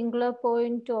exclude the singular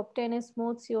point to obtain a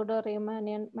smooth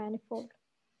pseudo-Riemannian manifold?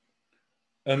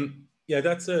 Yeah,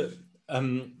 that's a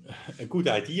good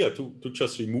idea to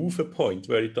just remove a point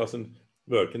where it doesn't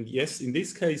work. And yes, in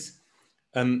this case,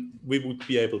 we would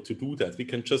be able to do that. We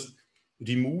can just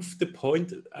remove the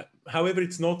point. However,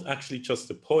 it's not actually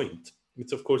just a point.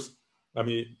 It's, of course, I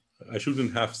mean, I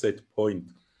shouldn't have said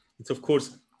point. It's, of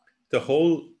course, the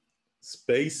whole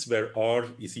space where r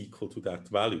is equal to that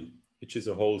value, which is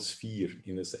a whole sphere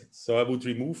in a sense. So I would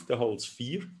remove the whole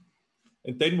sphere.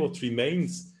 And then what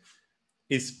remains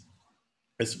is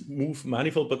a smooth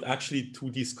manifold, but actually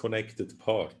two disconnected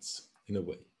parts in a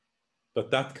way. But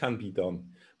that can be done.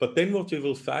 But then what you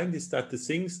will find is that the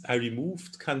things I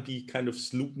removed can be kind of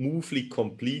smoothly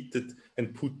completed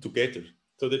and put together.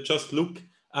 So they just look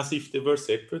as if they were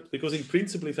separate, because in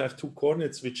principle, if I have two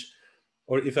coordinates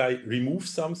or if I remove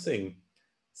something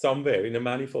somewhere in a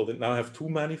manifold and now I have two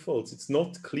manifolds, it's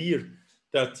not clear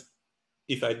that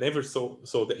if I never saw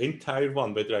the entire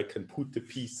one, whether I can put the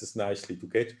pieces nicely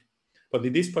together. But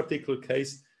in this particular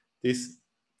case, this,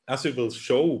 as we will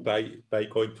show by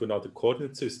going to another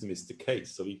coordinate system, is the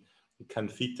case. So we can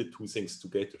fit the two things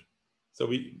together.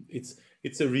 So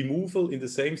it's a removal in the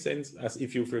same sense as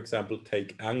if you, for example,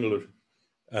 take angles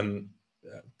in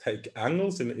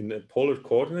the polar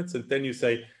coordinates, and then you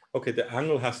say, okay, the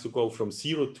angle has to go from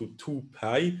 0 to 2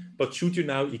 pi, but should you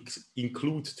now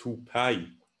include 2 pi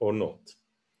or not?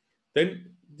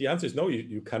 Then the answer is no,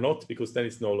 you cannot, because then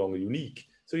it's no longer unique.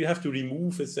 So you have to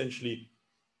remove essentially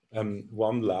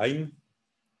one line.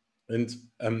 And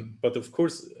but of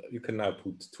course, you can now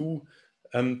put two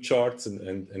charts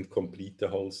and complete the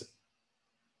whole thing.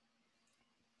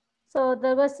 So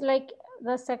there was like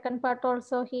the second part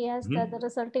also, he has that the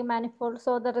resulting manifold.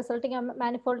 So the resulting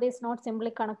manifold is not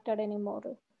simply connected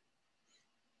anymore.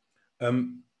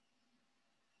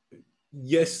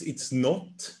 Yes, it's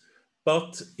not.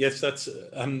 But yes, that's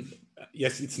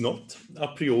yes, it's not a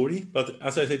priori. But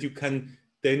as I said, you can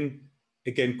then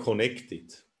again connect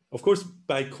it. Of course,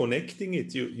 by connecting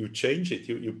it, you change it.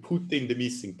 You put in the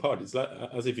missing part. It's like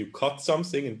as if you cut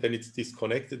something and then it's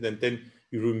disconnected, and then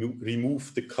you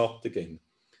remove the cut again.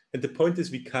 And the point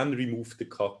is, we can remove the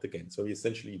cut again. So we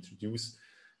essentially introduce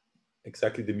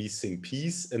exactly the missing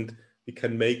piece, and we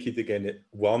can make it again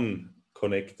one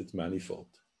connected manifold.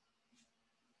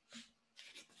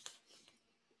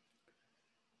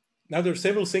 Now, there are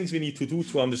several things we need to do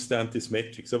to understand this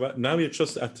metric. So now we're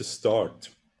just at the start.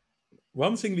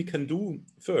 One thing we can do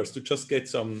first to just get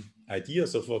some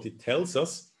ideas of what it tells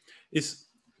us is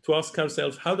to ask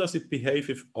ourselves, how does it behave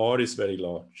if R is very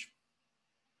large?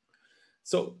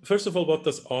 So first of all, what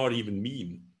does R even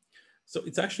mean? So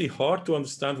it's actually hard to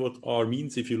understand what R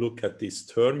means if you look at this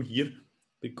term here,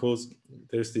 because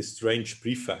there's this strange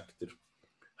prefactor.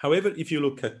 However, if you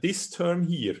look at this term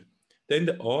here, then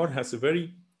the R has a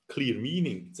very clear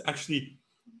meaning. It's actually,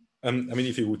 I mean,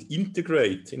 if you would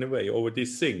integrate in a way over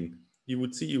this thing, you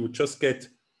would see, you would just get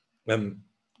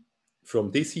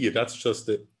from this here, that's just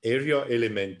the area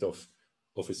element of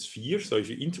a sphere. So if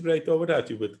you integrate over that,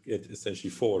 you would get essentially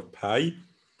 4 pi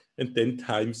and then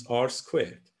times R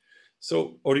squared.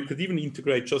 So, or you could even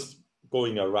integrate just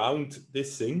going around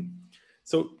this thing.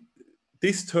 So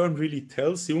this term really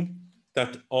tells you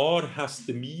that R has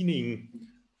the meaning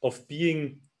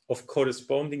of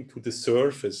corresponding to the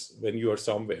surface when you are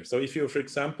somewhere. So if you're, for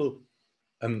example,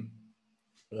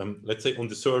 let's say on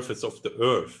the surface of the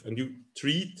Earth, and you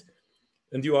treat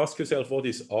and you ask yourself, what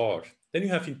is R? Then you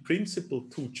have in principle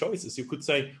two choices. You could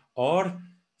say R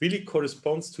really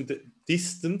corresponds to the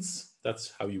distance,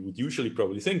 that's how you would usually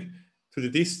probably think, to the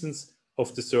distance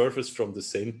of the surface from the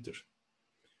center.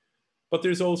 But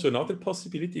there's also another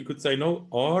possibility. You could say, no,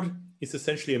 R is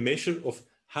essentially a measure of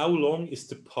how long is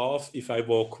the path if I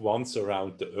walk once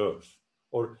around the Earth.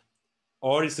 Or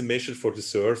R is a measure for the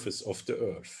surface of the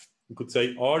Earth. You could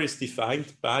say R is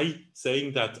defined by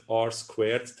saying that R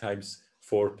squared times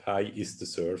 4 pi is the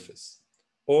surface.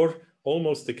 Or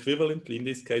almost equivalently, in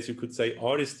this case, you could say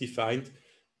R is defined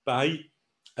by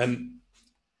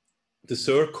the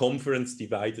circumference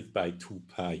divided by 2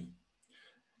 pi.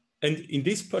 And in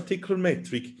this particular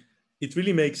metric, it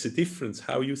really makes a difference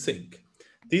how you think.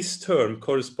 This term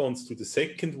corresponds to the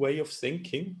second way of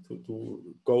thinking, to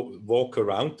go walk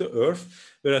around the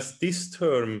Earth, whereas this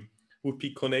term would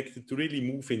be connected to really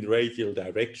move in radial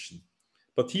direction.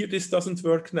 But here this doesn't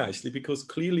work nicely because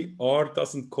clearly R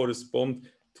doesn't correspond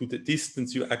to the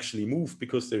distance you actually move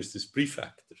because there's this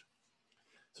prefactor.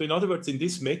 So in other words, in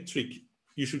this metric,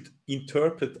 you should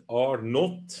interpret R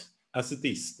not as a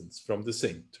distance from the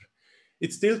center.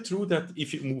 It's still true that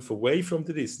if you move away from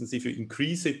the distance, if you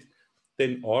increase it,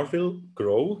 then R will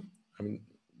grow.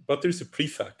 But there's a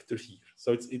prefactor here.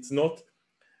 So it's not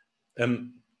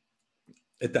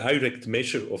a direct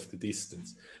measure of the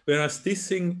distance. Whereas this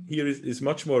thing here is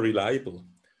much more reliable.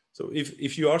 So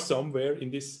if you are somewhere in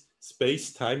this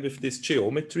space-time with this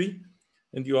geometry,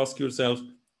 and you ask yourself,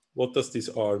 what does this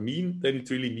R mean? Then it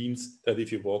really means that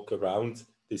if you walk around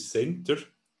this center,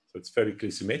 so it's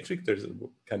spherically symmetric, there's a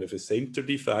kind of a center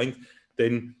defined,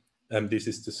 then this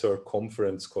is the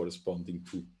circumference corresponding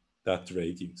to that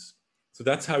radius. So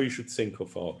that's how you should think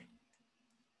of R.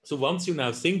 So once you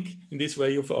now think in this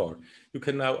way of R, you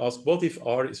can now ask, what if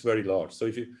R is very large? So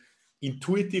if you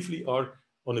intuitively are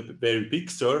on a very big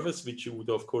surface, which you would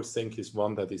of course think is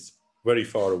one that is very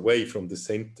far away from the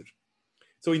center.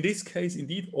 So in this case,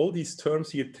 indeed, all these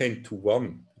terms here tend to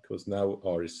 1, because now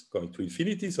R is going to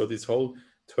infinity. So this whole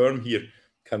term here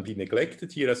can be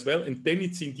neglected here as well. And then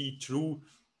it's indeed true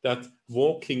that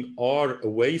walking R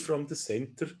away from the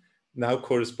center now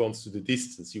corresponds to the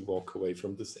distance you walk away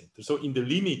from the center. So in the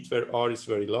limit where R is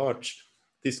very large,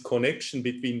 this connection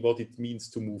between what it means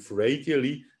to move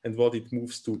radially and what it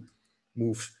means to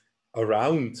move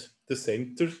around the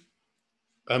center,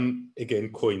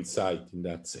 again, coincide in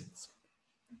that sense.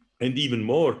 And even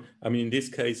more, in this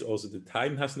case, also the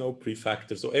time has no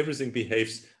prefactor. So everything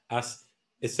behaves as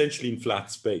essentially in flat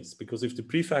space, because if the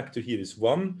prefactor here is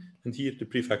 1 and here the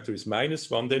prefactor is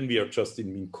 -1, then we are just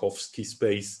in Minkowski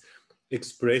space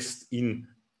expressed in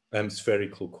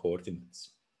spherical coordinates.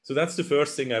 So that's the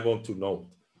first thing I want to note.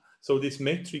 So this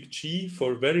metric G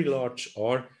for very large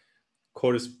R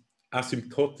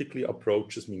asymptotically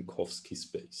approaches Minkowski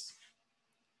space.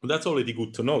 And that's already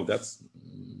good to know. That's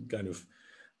kind of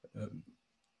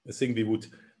a thing we would,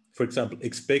 for example,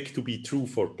 expect to be true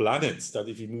for planets, that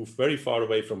if you move very far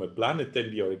away from a planet, then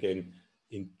we are again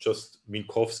in just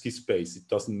Minkowski space. It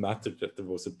doesn't matter that there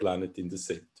was a planet in the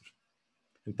center.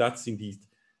 And that's indeed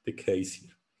the case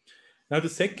here. Now, the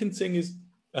second thing is,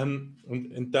 and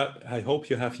that I hope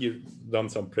you have here done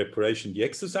some preparation, the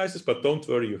exercises, but don't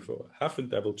worry if you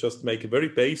haven't. I will just make a very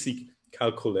basic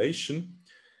calculation.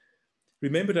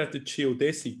 Remember that the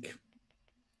geodesic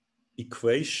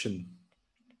equation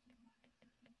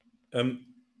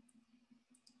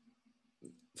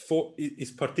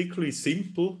is particularly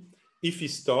simple if you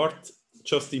start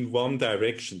just in one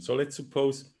direction. So let's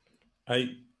suppose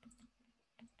I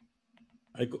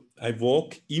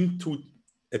walk into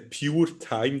a pure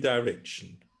time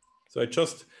direction. So I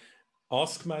just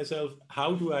ask myself,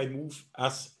 how do I move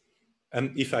as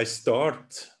if I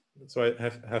start? So I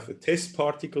have a test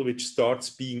particle which starts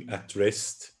being at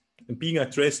rest. And being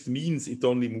at rest means it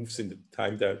only moves in the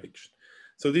time direction.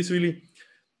 So this really,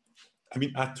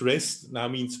 at rest now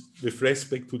means with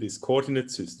respect to this coordinate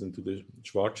system, to the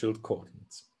Schwarzschild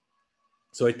coordinates.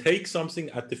 So I take something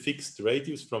at the fixed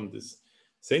radius from this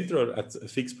center or at a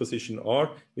fixed position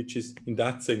R, which is in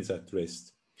that sense at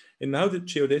rest. And now the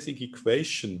geodesic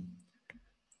equation,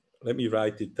 let me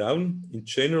write it down. In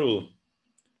general,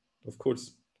 of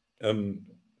course,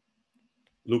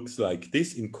 looks like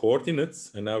this in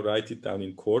coordinates. I now write it down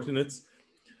in coordinates.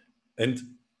 And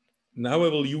now I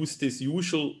will use this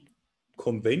usual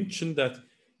convention that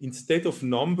instead of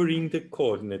numbering the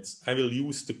coordinates, I will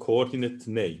use the coordinate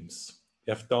names.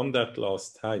 We have done that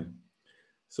last time.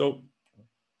 So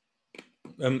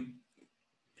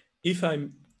if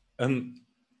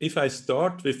I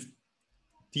start with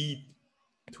d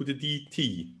to the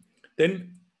dt,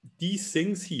 then these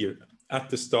things here at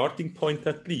the starting point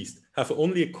at least have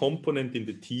only a component in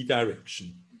the t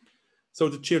direction. So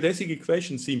the geodesic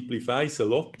equation simplifies a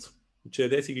lot. The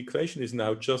geodesic equation is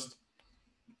now just,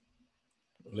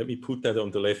 let me put that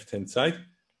on the left-hand side,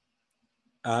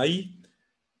 I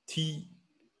t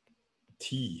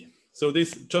t. So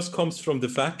this just comes from the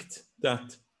fact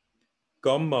that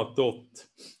gamma dot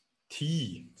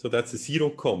t, so that's a zero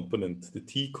component, the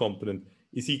t component,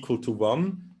 is equal to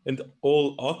 1, and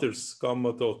all others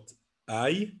gamma dot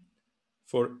I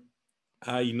for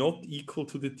I not equal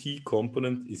to the t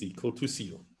component is equal to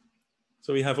 0.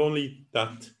 So we have only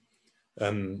that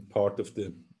part of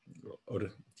the, or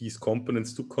these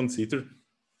components to consider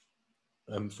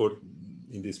for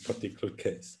in this particular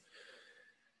case.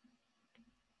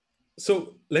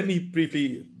 So let me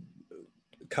briefly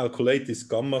calculate this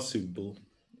gamma symbol.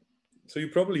 So you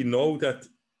probably know that,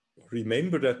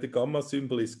 remember that the gamma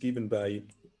symbol is given by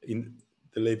in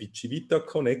the Levi-Civita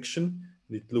connection.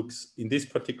 It looks in this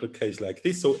particular case like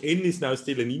this. So n is now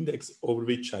still an index over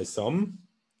which I sum,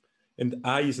 and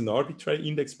I is an arbitrary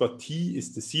index, but t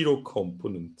is the 0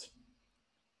 component.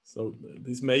 So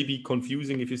this may be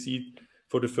confusing if you see it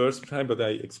for the first time, but I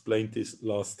explained this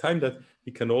last time that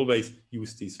we can always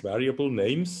use these variable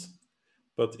names.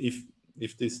 But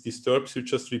if this disturbs you,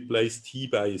 just replace t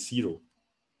by a 0.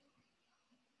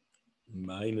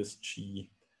 Minus g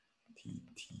t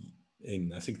t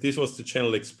n. I think this was the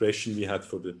general expression we had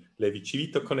for the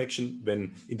Levi-Civita connection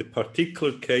when in the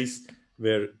particular case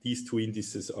where these two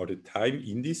indices are the time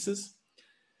indices.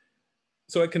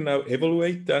 So I can now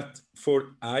evaluate that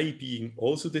for I being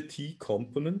also the t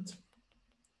component.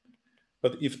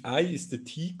 But if I is the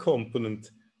t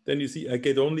component, then you see I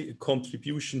get only a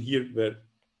contribution here where,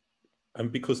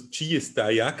 and because g is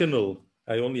diagonal,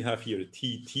 I only have here a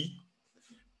t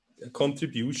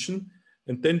contribution.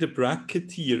 And then the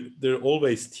bracket here, there are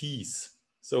always t's.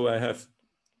 So I have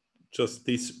just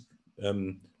this,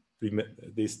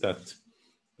 that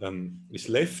is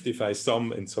left if I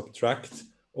sum and subtract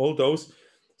all those.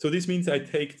 So this means I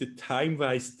take the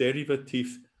time-wise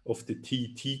derivative of the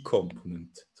t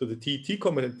component. So the t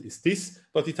component is this,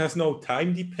 but it has no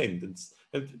time dependence.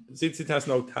 And since it has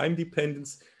no time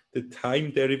dependence, the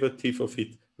time derivative of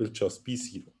it will just be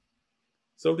 0.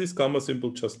 So this gamma symbol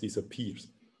just disappears.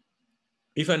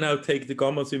 If I now take the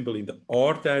gamma symbol in the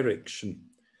r direction,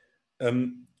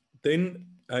 then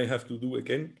I have to do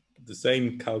again the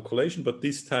same calculation, but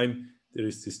this time there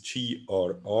is this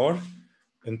GRR.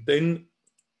 And then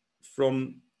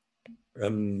from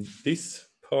this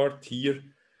part here,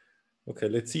 okay,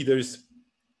 let's see, there is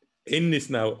n is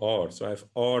now r. So I have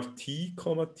RT,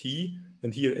 comma t,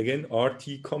 and here again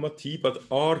RT, comma t, but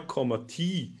r, comma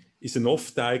t is an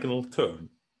off-diagonal term.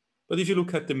 But if you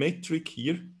look at the metric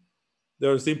here,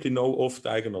 there are simply no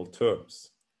off-diagonal terms.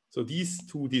 So these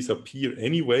two disappear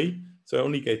anyway. So I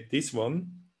only get this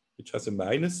one, which has a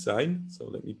minus sign. So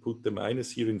let me put the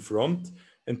minus here in front.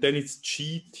 And then it's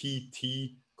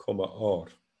GTT, comma R.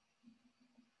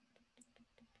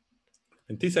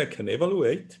 And this I can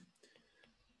evaluate.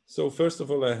 So first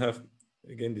of all, I have,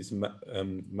 again, this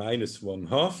minus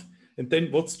 1/2. And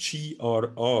then what's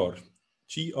GRR?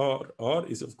 GRR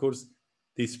is, of course,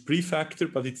 this prefactor,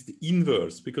 but it's the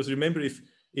inverse. Because remember,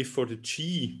 if for the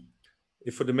G,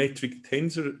 if for the metric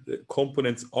tensor, the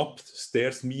components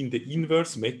upstairs mean the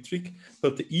inverse metric,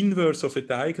 but the inverse of a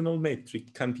diagonal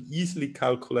metric can be easily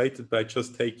calculated by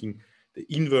just taking the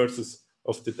inverses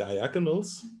of the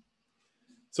diagonals.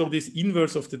 So this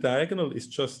inverse of the diagonal is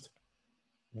just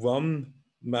 1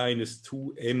 minus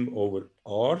 2m over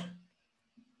r.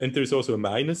 And there's also a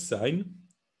minus sign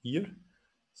here.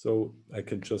 So I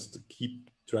can just keep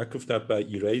track of that by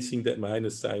erasing that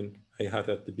minus sign I had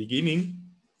at the beginning.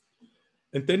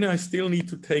 And then I still need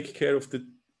to take care of the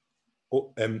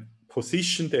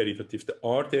position derivative, the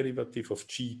r derivative of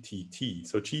GTT.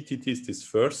 So GTT is this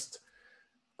first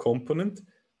component.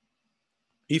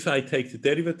 If I take the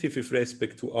derivative with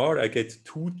respect to r, I get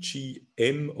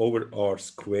 2gm over r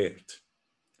squared.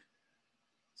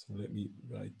 So let me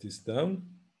write this down.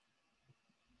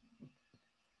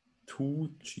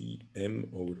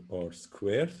 2gm over r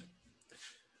squared.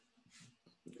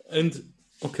 And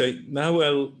okay,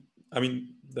 now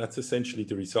that's essentially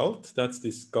the result. That's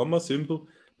this gamma symbol.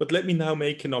 But let me now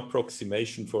make an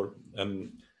approximation for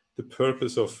the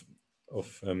purpose of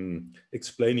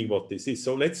explaining what this is.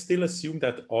 So let's still assume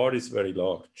that r is very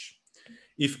large.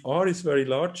 If R is very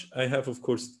large, I have, of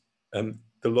course,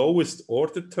 the lowest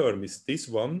order term is this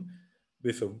one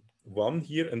with a 1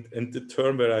 here, and the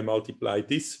term where I multiply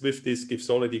this with this gives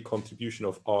already a contribution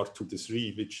of R to the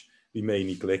 3, which we may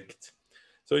neglect.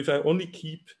 So if I only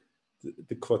keep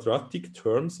the quadratic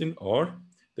terms in R,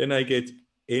 then I get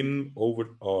m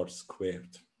over R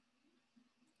squared.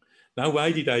 Now,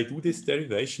 why did I do this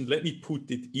derivation? Let me put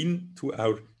it into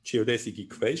our geodesic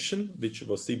equation, which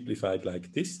was simplified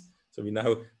like this. So we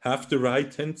now have the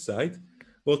right-hand side.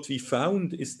 What we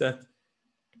found is that,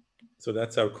 so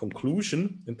that's our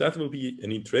conclusion, and that will be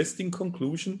an interesting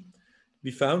conclusion.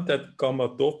 We found that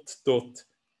gamma dot dot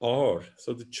R,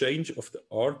 so the change of the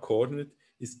R coordinate,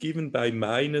 is given by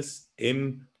minus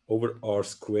m over R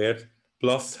squared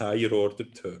plus higher order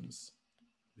terms,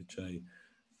 which I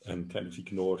kind of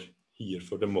ignore here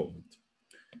for the moment.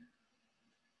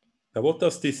 Now, what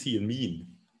does this here mean?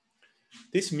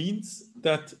 This means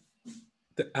that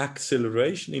the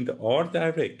acceleration in the R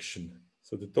direction,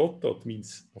 so the dot dot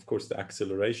means, of course, the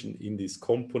acceleration in this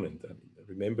component. I mean,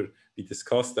 remember, we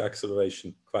discussed the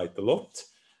acceleration quite a lot.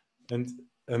 And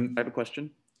I have a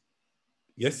question.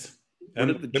 Yes. Where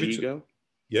did the G go?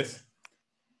 Yes.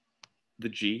 The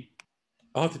G.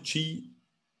 The G.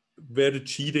 Where the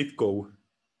G did go?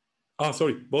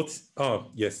 Sorry.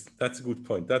 Yes, that's a good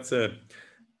point. That's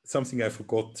something I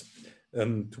forgot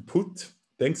to put.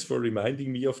 Thanks for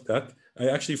reminding me of that. I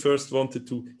actually first wanted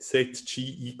to set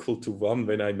G equal to 1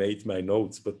 when I made my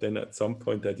notes, but then at some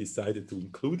point I decided to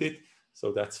include it.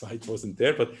 So that's why it wasn't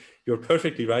there. But you're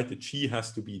perfectly right. The G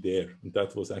has to be there. And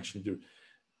that was actually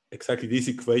exactly this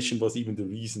equation was even the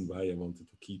reason why I wanted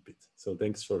to keep it. So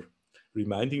thanks for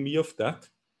reminding me of that.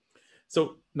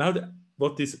 So now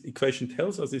what this equation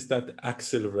tells us is that the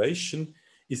acceleration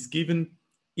is given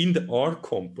in the R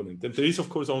component. And there is, of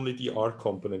course, only the R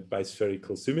component by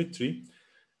spherical symmetry,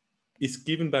 is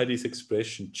given by this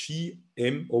expression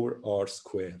Gm over R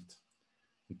squared.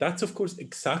 And that's, of course,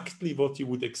 exactly what you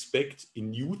would expect in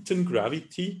Newton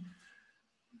gravity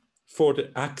for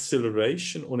the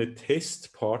acceleration on a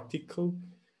test particle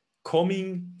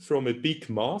coming from a big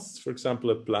mass, for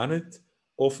example, a planet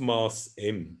of mass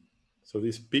m. So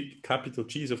this big capital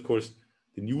G is, of course,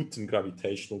 the Newton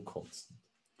gravitational constant.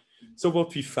 So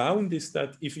what we found is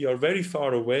that if we are very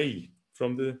far away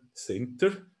from the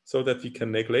center, so that we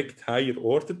can neglect higher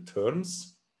order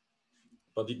terms,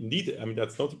 but indeed, I mean,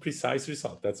 that's not a precise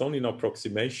result. That's only an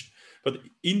approximation. But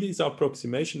in this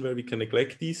approximation where we can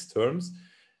neglect these terms,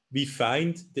 we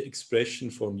find the expression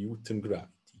for Newton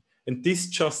gravity. And this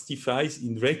justifies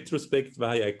in retrospect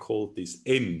why I called this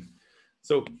M.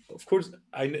 So, of course,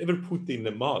 I never put in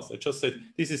a mass. I just said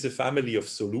this is a family of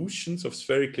solutions, of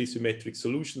spherically symmetric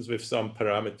solutions with some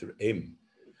parameter M.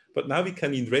 But now we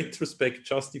can, in retrospect,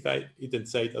 justify it and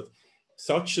say that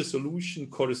such a solution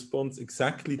corresponds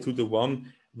exactly to the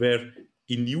one where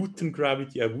in Newton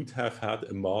gravity I would have had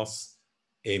a mass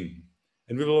M.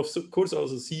 And we will, of course,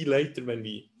 also see later when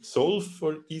we solve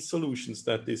for these solutions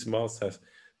that this mass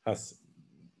has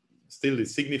still a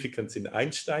significance in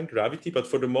Einstein gravity. But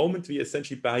for the moment, we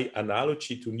essentially, by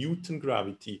analogy to Newton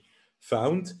gravity,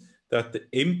 found that the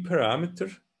M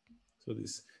parameter, so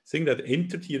this thing that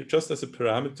entered here just as a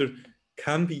parameter,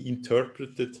 can be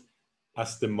interpreted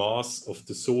as the mass of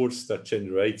the source that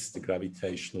generates the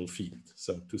gravitational field,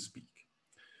 so to speak.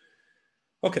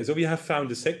 Okay, so we have found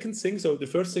the second thing. So the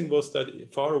first thing was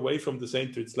that far away from the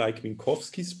center, it's like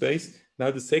Minkowski space.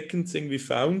 Now the second thing we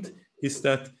found is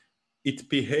that it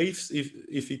behaves,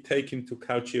 if we take into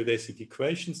account geodesic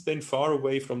equations, then far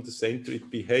away from the center, it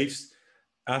behaves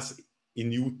as in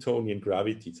Newtonian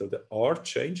gravity. So the R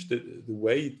change, the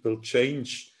way it will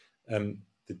change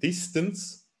the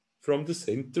distance from the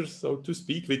center, so to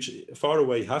speak, which far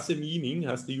away has a meaning,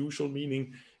 has the usual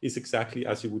meaning, is exactly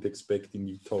as you would expect in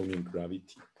Newtonian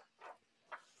gravity.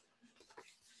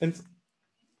 And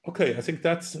okay, I think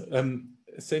that's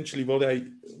essentially what I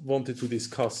wanted to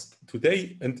discuss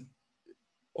today. And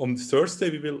on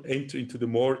Thursday, we will enter into the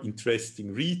more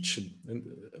interesting region. And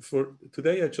for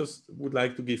today, I just would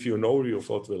like to give you an overview of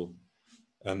what will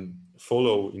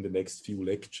follow in the next few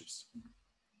lectures.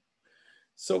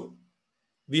 So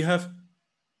we have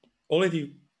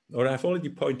already, or I've already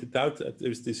pointed out that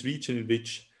there's this region in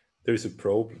which there is a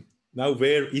problem. Now,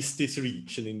 where is this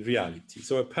region in reality?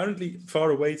 So apparently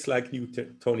far away, it's like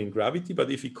Newtonian gravity, but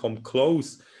if we come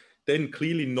close, then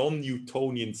clearly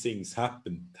non-Newtonian things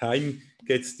happen. Time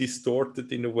gets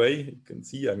distorted in a way. You can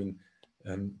see, I mean,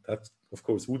 that of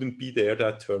course wouldn't be there,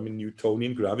 that term in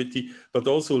Newtonian gravity, but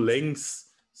also length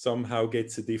somehow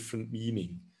gets a different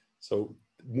meaning. So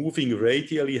moving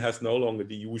radially has no longer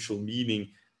the usual meaning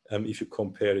if you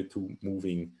compare it to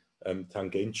moving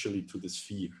tangentially to the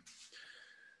sphere.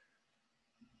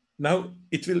 Now,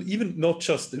 it will even not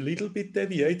just a little bit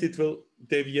deviate, it will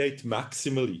deviate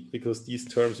maximally, because these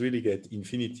terms really get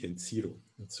infinity and zero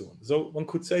and so on. So one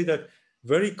could say that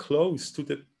very close to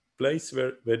the place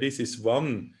where this is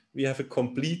 1, we have a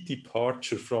complete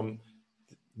departure from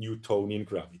Newtonian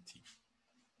gravity.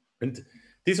 And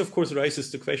this, of course,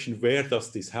 raises the question, where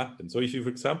does this happen? So if you, for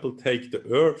example, take the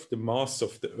Earth, the mass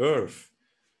of the Earth,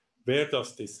 where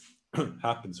does this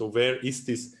happen? So where is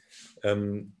this,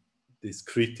 this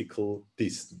critical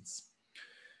distance?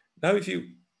 Now, if you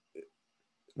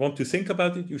want to think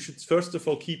about it, you should first of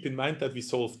all keep in mind that we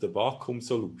solved the vacuum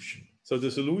solution. So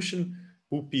the solution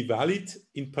would be valid,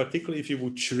 in particular, if you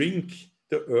would shrink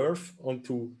the Earth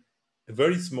onto a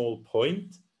very small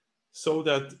point so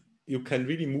that you can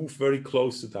really move very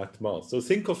close to that mass. So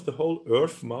think of the whole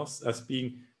Earth mass as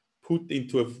being put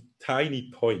into a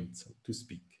tiny point, so to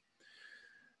speak.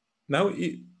 Now,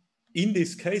 in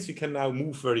this case, we can now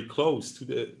move very close to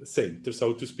the center,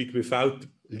 so to speak, without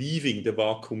leaving the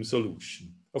vacuum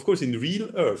solution. Of course, in real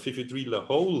Earth, if you drill a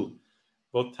hole,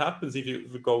 what happens if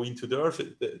you go into the Earth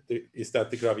is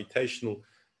that the gravitational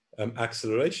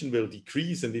acceleration will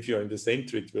decrease, and if you're in the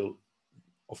center, it will,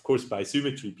 of course, by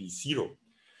symmetry be zero.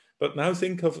 But now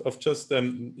think of just,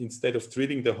 instead of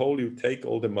drilling the hole, you take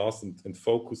all the mass and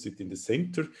focus it in the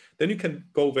center, then you can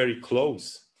go very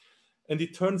close. And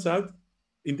it turns out,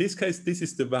 in this case, this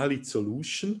is the valid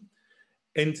solution.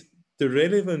 And the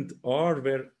relevant R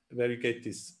where you get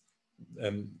this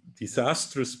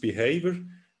disastrous behavior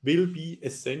will be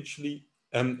essentially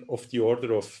of the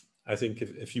order of, I think,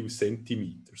 a few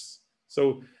centimeters.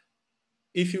 So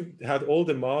if you had all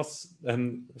the mass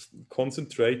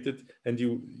concentrated and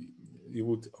you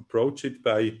would approach it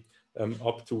by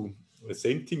up to a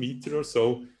centimeter or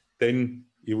so, then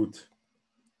you would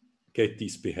get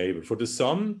this behavior. For the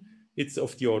sun, it's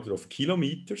of the order of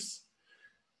kilometers,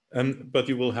 but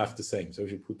you will have the same. So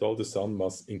if you put all the sun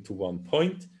mass into 1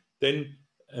 point, then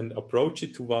and approach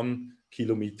it to 1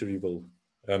 kilometer, you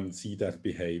will see that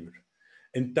behavior.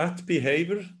 And that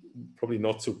behavior, probably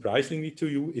not surprisingly to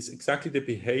you, is exactly the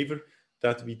behavior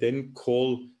that we then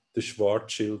call the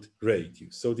Schwarzschild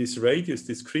radius. So this radius,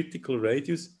 this critical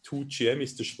radius, 2gm,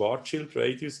 is the Schwarzschild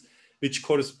radius, which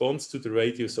corresponds to the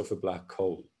radius of a black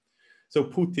hole. So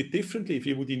put it differently, if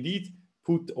you would indeed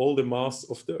put all the mass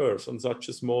of the Earth on such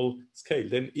a small scale,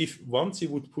 then if once you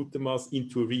would put the mass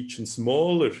into a region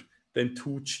smaller than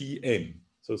 2gm,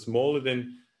 so smaller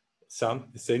than a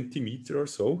centimeter or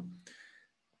so,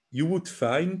 you would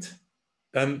find,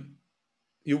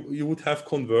 you would have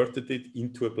converted it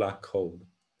into a black hole.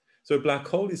 So a black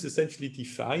hole is essentially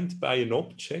defined by an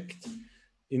object,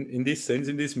 in this sense,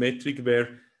 in this metric,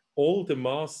 where all the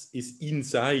mass is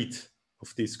inside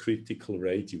of this critical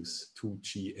radius,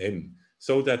 2gm,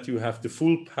 so that you have the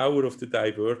full power of the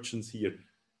divergence here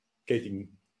getting,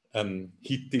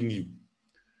 hitting you.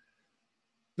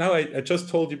 Now, I just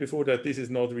told you before that this is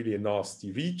not really a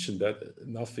nasty region, that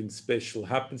nothing special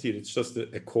happens here. It's just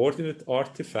a coordinate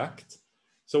artifact.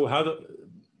 So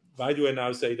why do I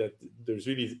now say that there's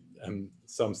really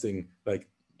something like,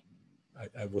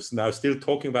 I was now still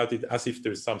talking about it as if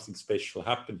there's something special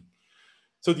happening.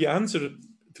 So the answer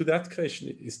to that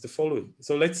question is the following.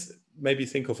 So let's maybe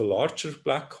think of a larger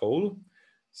black hole.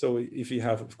 So if you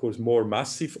have, of course, more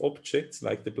massive objects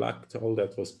like the black hole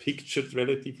that was pictured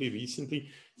relatively recently,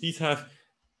 these have,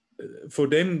 for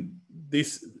them,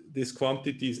 this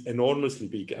quantity is enormously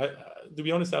big. To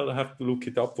be honest, I'll have to look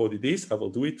it up what it is. I will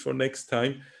do it for next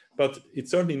time. But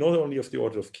it's certainly not only of the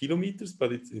order of kilometers,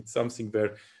 but it's something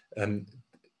where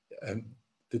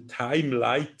the time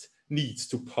light needs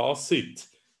to pass it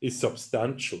is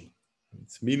substantial.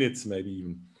 It's minutes, maybe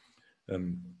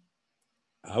even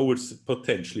hours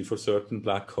potentially for certain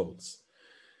black holes.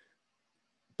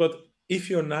 But if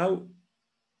you're now,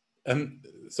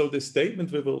 so the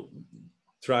statement we will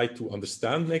try to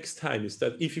understand next time is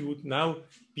that if you would now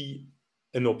be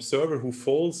an observer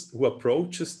who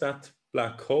approaches that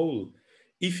black hole,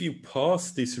 if you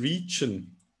pass this region,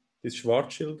 this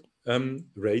Schwarzschild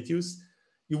radius,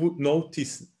 you would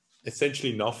notice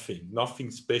essentially nothing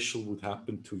special would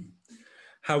happen to you.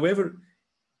 However,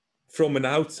 from an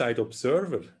outside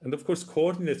observer, and of course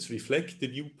coordinates reflect the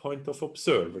viewpoint of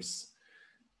observers,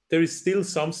 there is still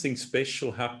something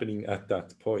special happening at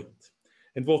that point.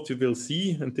 And what you will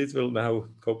see, and this will now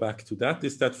go back to that,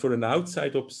 is that for an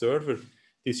outside observer,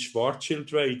 this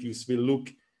Schwarzschild radius will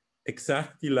look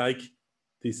exactly like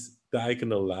this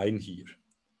diagonal line here.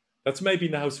 That's maybe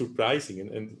now surprising,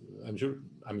 and I'm sure,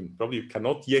 I mean, probably you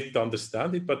cannot yet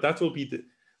understand it, but that will be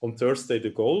on Thursday the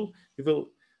goal. We will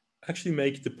actually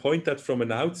make the point that from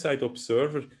an outside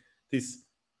observer,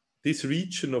 this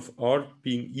region of R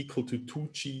being equal to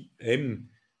 2gm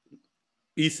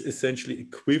is essentially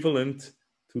equivalent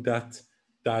to that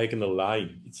diagonal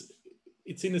line.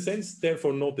 It's in a sense,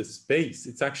 therefore, not a space.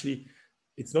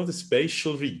 It's not a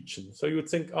spatial region. So you would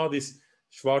think, oh, this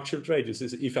Schwarzschild radius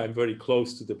is if I'm very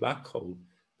close to the black hole.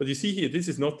 But you see here, this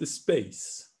is not the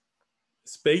space.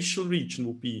 Spatial region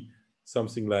would be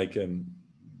something like,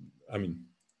 I mean,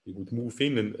 it would move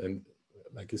in and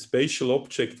like a spatial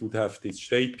object would have this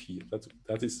shape here.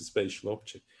 That is the spatial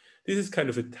object. This is kind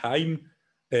of a time,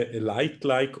 a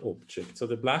light-like object. So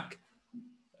the black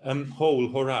hole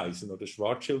horizon or the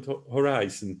Schwarzschild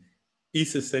horizon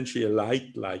is essentially a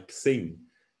light-like thing.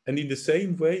 And in the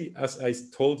same way, as I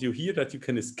told you here, that you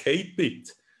can escape it,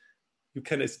 you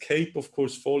can escape, of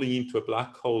course, falling into a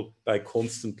black hole by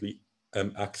constantly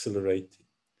accelerating.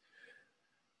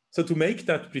 So to make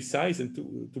that precise and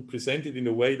to present it in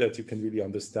a way that you can really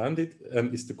understand it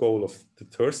is the goal of the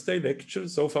Thursday lecture.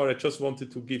 So far, I just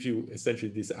wanted to give you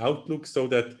essentially this outlook so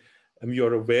that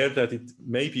you're aware that it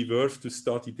may be worth to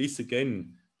study this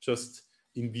again, just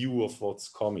in view of what's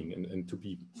coming and to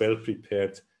be well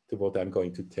prepared to what I'm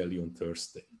going to tell you on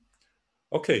Thursday.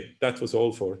 Okay, that was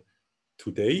all for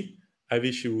today. I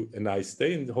wish you a nice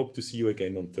day and hope to see you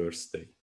again on Thursday.